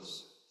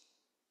wills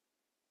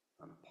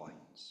and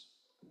appoints.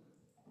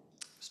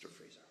 Mr.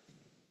 Fraser.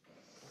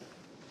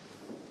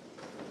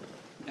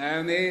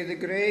 Now may the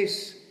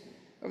grace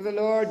of the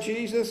Lord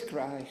Jesus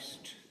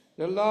Christ,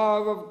 the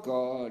love of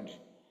God,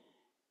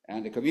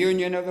 and the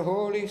communion of the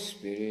Holy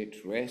Spirit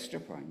rest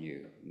upon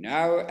you,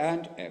 now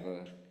and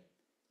ever.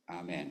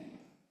 Amen.